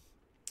some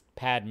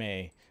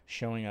Padme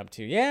showing up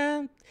too.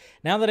 Yeah,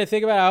 now that I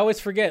think about it, I always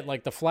forget,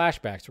 the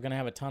flashbacks. We're going to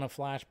have a ton of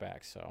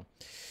flashbacks, so.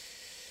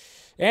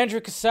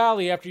 Andrew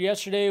Casali, after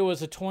yesterday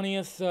was the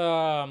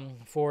 20th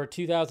for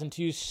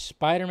 2002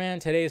 Spider-Man,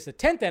 today is the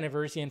 10th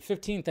anniversary and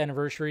 15th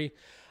anniversary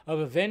of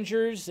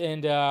Avengers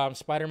and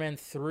Spider-Man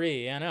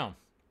 3. I know.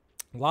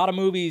 A lot of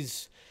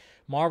movies.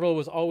 Marvel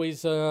was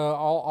always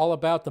all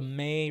about the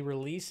May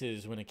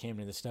releases when it came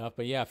to this stuff.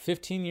 But yeah,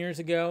 15 years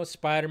ago,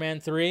 Spider-Man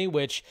 3,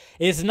 which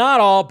is not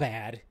all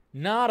bad.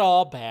 Not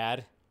all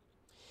bad.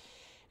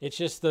 It's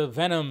just the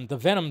Venom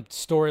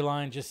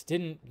storyline just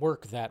didn't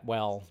work that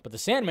well. But the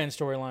Sandman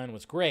storyline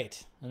was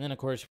great. And then, of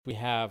course, we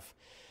have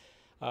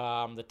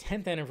the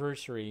 10th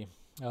anniversary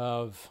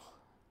of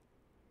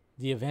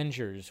The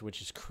Avengers,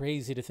 which is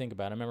crazy to think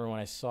about. I remember when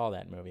I saw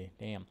that movie.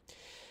 Damn.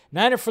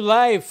 Niner for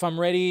Life. I'm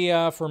ready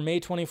for May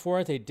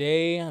 24th, a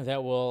day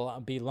that will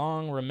be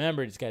long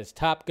remembered. He's got his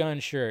Top Gun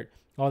shirt.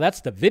 Oh,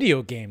 that's the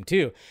video game,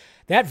 too.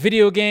 That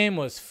video game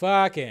was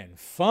fucking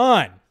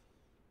fun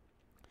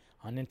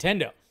on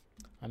Nintendo.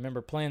 I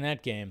remember playing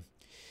that game.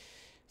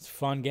 It's a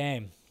fun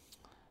game.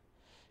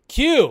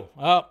 Q.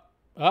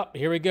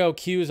 Here we go.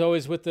 Q is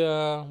always with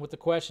the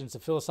questions, the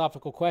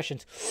philosophical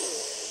questions.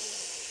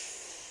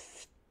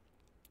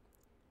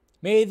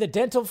 May the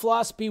dental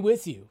floss be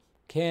with you.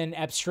 Can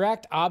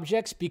abstract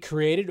objects be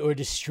created or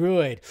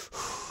destroyed?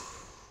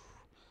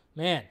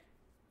 Man,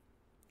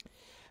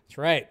 that's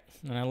right.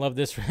 And I love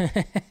this.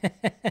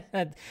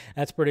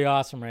 That's pretty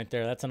awesome right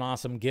there. That's an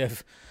awesome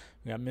gif.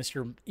 We got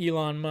Mr.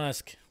 Elon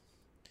Musk.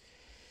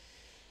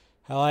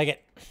 I like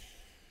it. I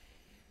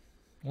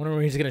wonder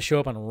when he's going to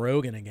show up on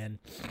Rogan again.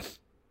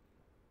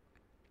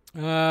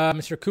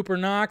 Mr. Cooper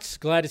Knox,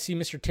 glad to see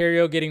Mr.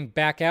 Terrio getting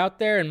back out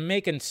there and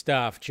making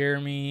stuff.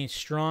 Jeremy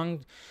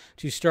Strong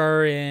to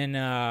star in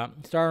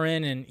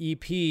an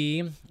EP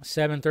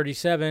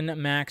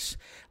 737 Max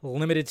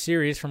limited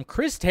series from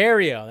Chris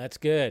Terrio. That's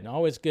good.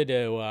 Always good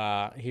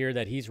to hear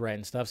that he's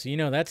writing stuff. So you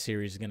know that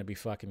series is going to be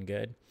fucking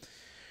good.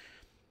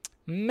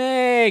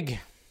 Meg,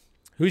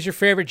 who's your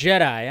favorite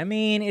Jedi? I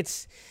mean,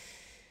 it's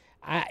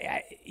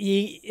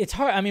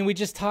hard. I mean, we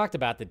just talked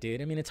about the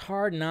dude. I mean, it's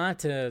hard not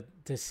to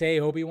say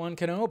Obi-Wan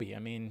Kenobi. I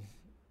mean,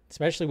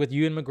 especially with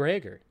Ewan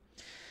McGregor.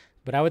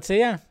 But I would say,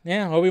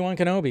 yeah, Obi-Wan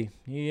Kenobi.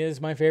 He is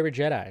my favorite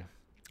Jedi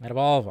out of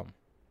all of them.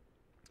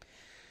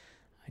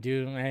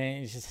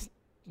 He's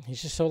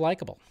just so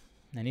likable.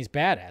 And he's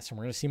badass. And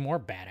we're going to see more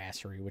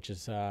badassery, which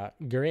is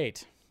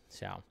great.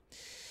 So...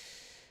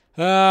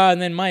 and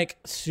then Mike,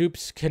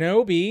 Soups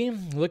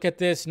Kenobi. Look at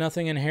this.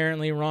 Nothing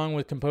inherently wrong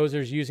with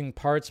composers using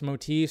parts,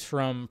 motifs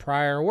from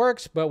prior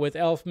works, but with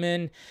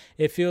Elfman,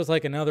 it feels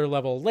like another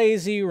level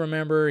lazy.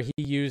 Remember, he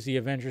used the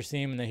Avengers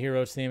theme and the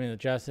Heroes theme in the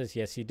Justice.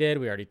 Yes, he did.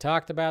 We already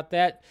talked about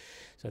that.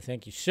 So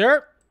thank you,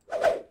 sir.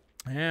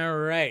 All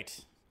right.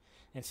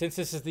 And since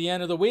this is the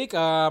end of the week,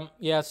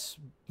 yes,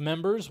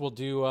 members, we'll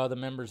do the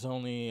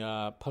members-only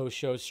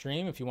post-show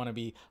stream if you want to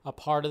be a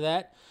part of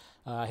that.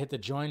 Hit the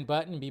join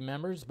button, be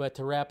members. But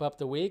to wrap up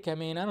the week, I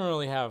mean, I don't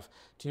really have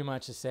too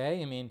much to say.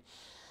 I mean,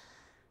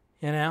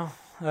 you know,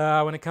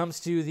 when it comes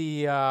to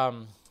the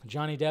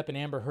Johnny Depp and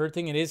Amber Heard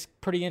thing, it is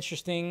pretty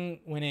interesting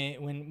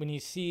when you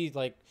see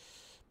like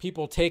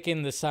people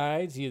taking the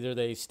sides, either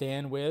they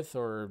stand with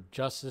or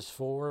justice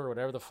for or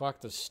whatever the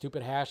fuck, the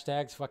stupid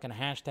hashtags, fucking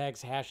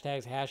hashtags.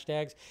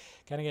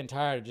 Kind of getting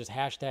tired of just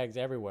hashtags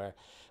everywhere.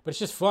 But it's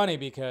just funny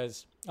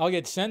because I'll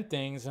get sent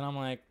things and I'm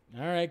like,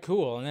 all right,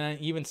 cool. And then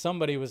even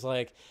somebody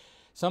responded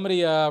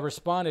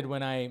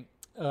when I,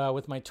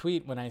 with my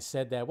tweet when I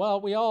said that, well,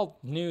 we all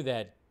knew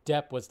that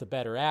Depp was the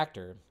better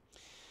actor.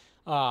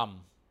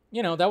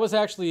 You know, that was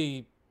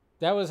actually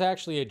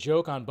a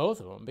joke on both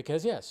of them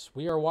because yes,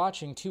 we are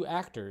watching two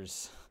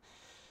actors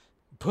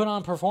put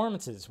on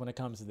performances when it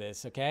comes to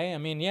this. Okay. I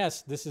mean,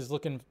 yes, this is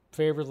looking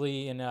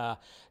favorably in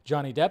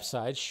Johnny Depp's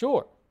side.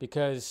 Sure.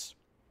 Because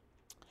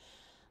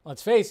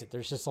let's face it,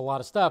 there's just a lot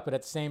of stuff, but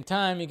at the same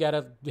time, you got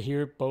to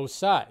hear both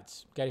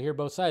sides. But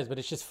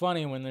it's just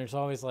funny when there's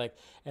always like,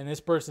 and this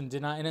person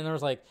did not, and then there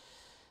was like,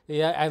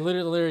 yeah, I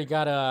literally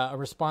got a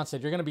response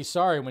that you're going to be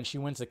sorry when she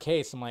wins the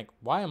case. I'm like,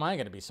 why am I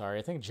going to be sorry?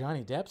 I think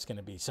Johnny Depp's going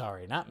to be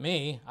sorry, not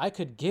me. I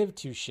could give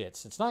two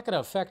shits. It's not going to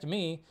affect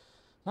me.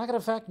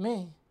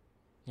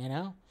 You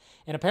know?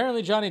 And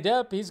apparently Johnny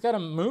Depp, he's got a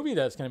movie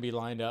that's going to be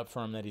lined up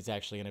for him that he's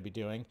actually going to be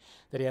doing,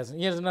 that he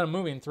hasn't done a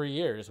movie in 3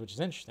 years, which is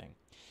interesting.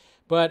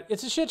 But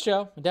it's a shit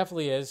show. It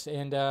definitely is.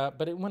 And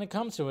when it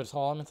comes to it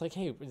all, it's like,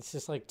 hey, it's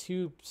just like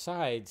two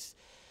sides.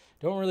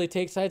 Don't really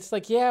take sides. It's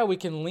like, yeah, we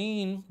can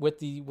lean with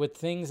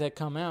things that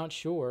come out,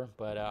 sure.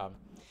 But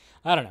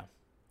I don't know.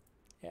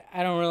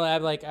 I don't really,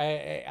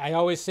 I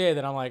always say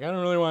that I'm like, I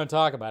don't really want to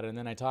talk about it. And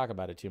then I talk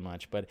about it too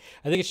much. But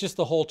I think it's just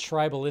the whole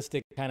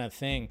tribalistic kind of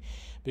thing.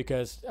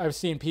 Because I've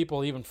seen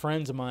people, even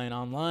friends of mine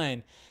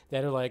online,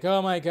 that are like,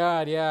 oh my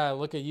God, yeah,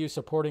 look at you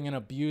supporting an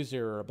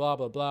abuser or blah,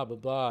 blah, blah, blah,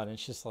 blah. And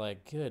it's just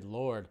like, good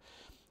Lord.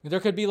 There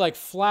could be like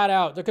flat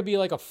out, there could be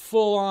a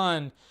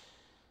full-on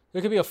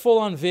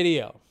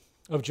video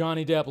of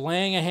Johnny Depp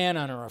laying a hand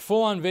on her, a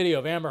full-on video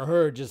of Amber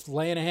Heard just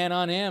laying a hand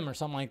on him or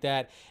something like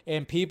that,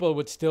 and people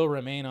would still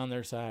remain on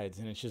their sides.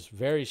 And it's just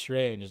very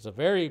strange. It's a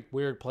very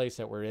weird place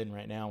that we're in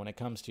right now when it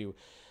comes to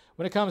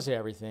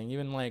everything.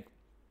 Even like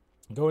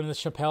going to the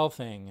Chappelle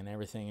thing and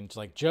everything, and it's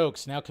like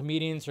jokes. Now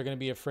comedians are going to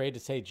be afraid to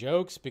say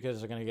jokes because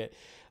they're going to get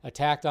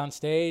attacked on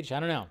stage. I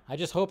don't know. I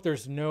just hope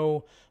there's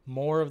no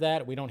more of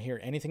that. We don't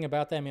hear anything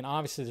about that. I mean,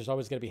 obviously there's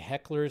always going to be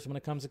hecklers when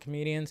it comes to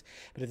comedians,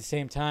 but at the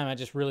same time, I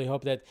just really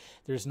hope that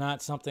there's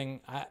not something,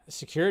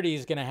 security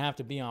is going to have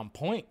to be on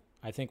point,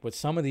 I think, with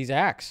some of these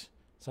acts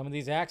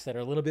that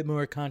are a little bit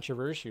more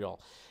controversial.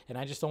 And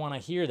I just don't want to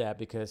hear that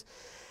because,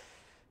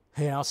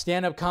 you know,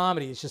 stand-up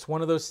comedy is just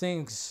one of those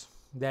things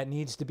that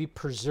needs to be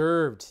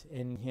preserved,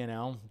 and, you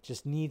know,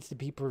 just needs to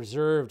be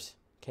preserved,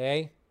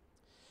 okay?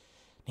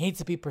 Needs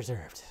to be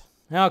preserved.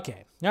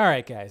 Okay. All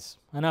right, guys.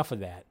 Enough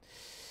of that.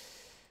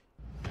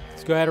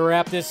 Let's go ahead and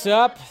wrap this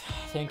up.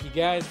 Thank you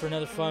guys for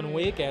another fun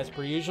week. As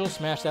per usual,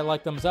 smash that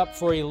like thumbs up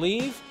before you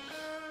leave.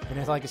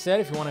 And like I said,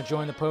 if you want to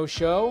join the post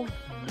show,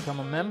 become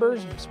a member,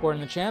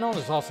 supporting the channel,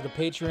 there's also the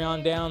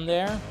Patreon down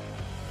there.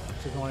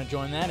 So if you want to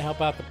join that and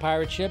help out the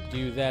pirate ship,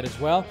 do that as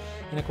well.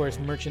 And of course,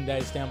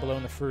 merchandise down below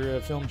in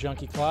the Film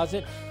Junkie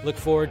closet. Look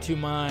forward to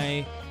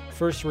my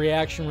first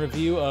reaction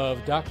review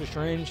of Doctor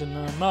Strange and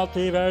the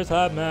Multiverse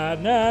of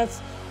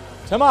Madness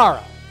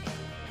tomorrow.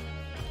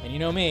 And you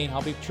know me,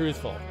 I'll be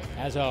truthful,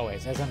 as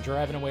always, as I'm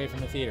driving away from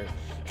the theater,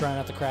 trying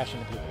not to crash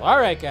into people. All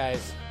right,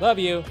 guys. Love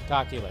you.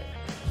 Talk to you later.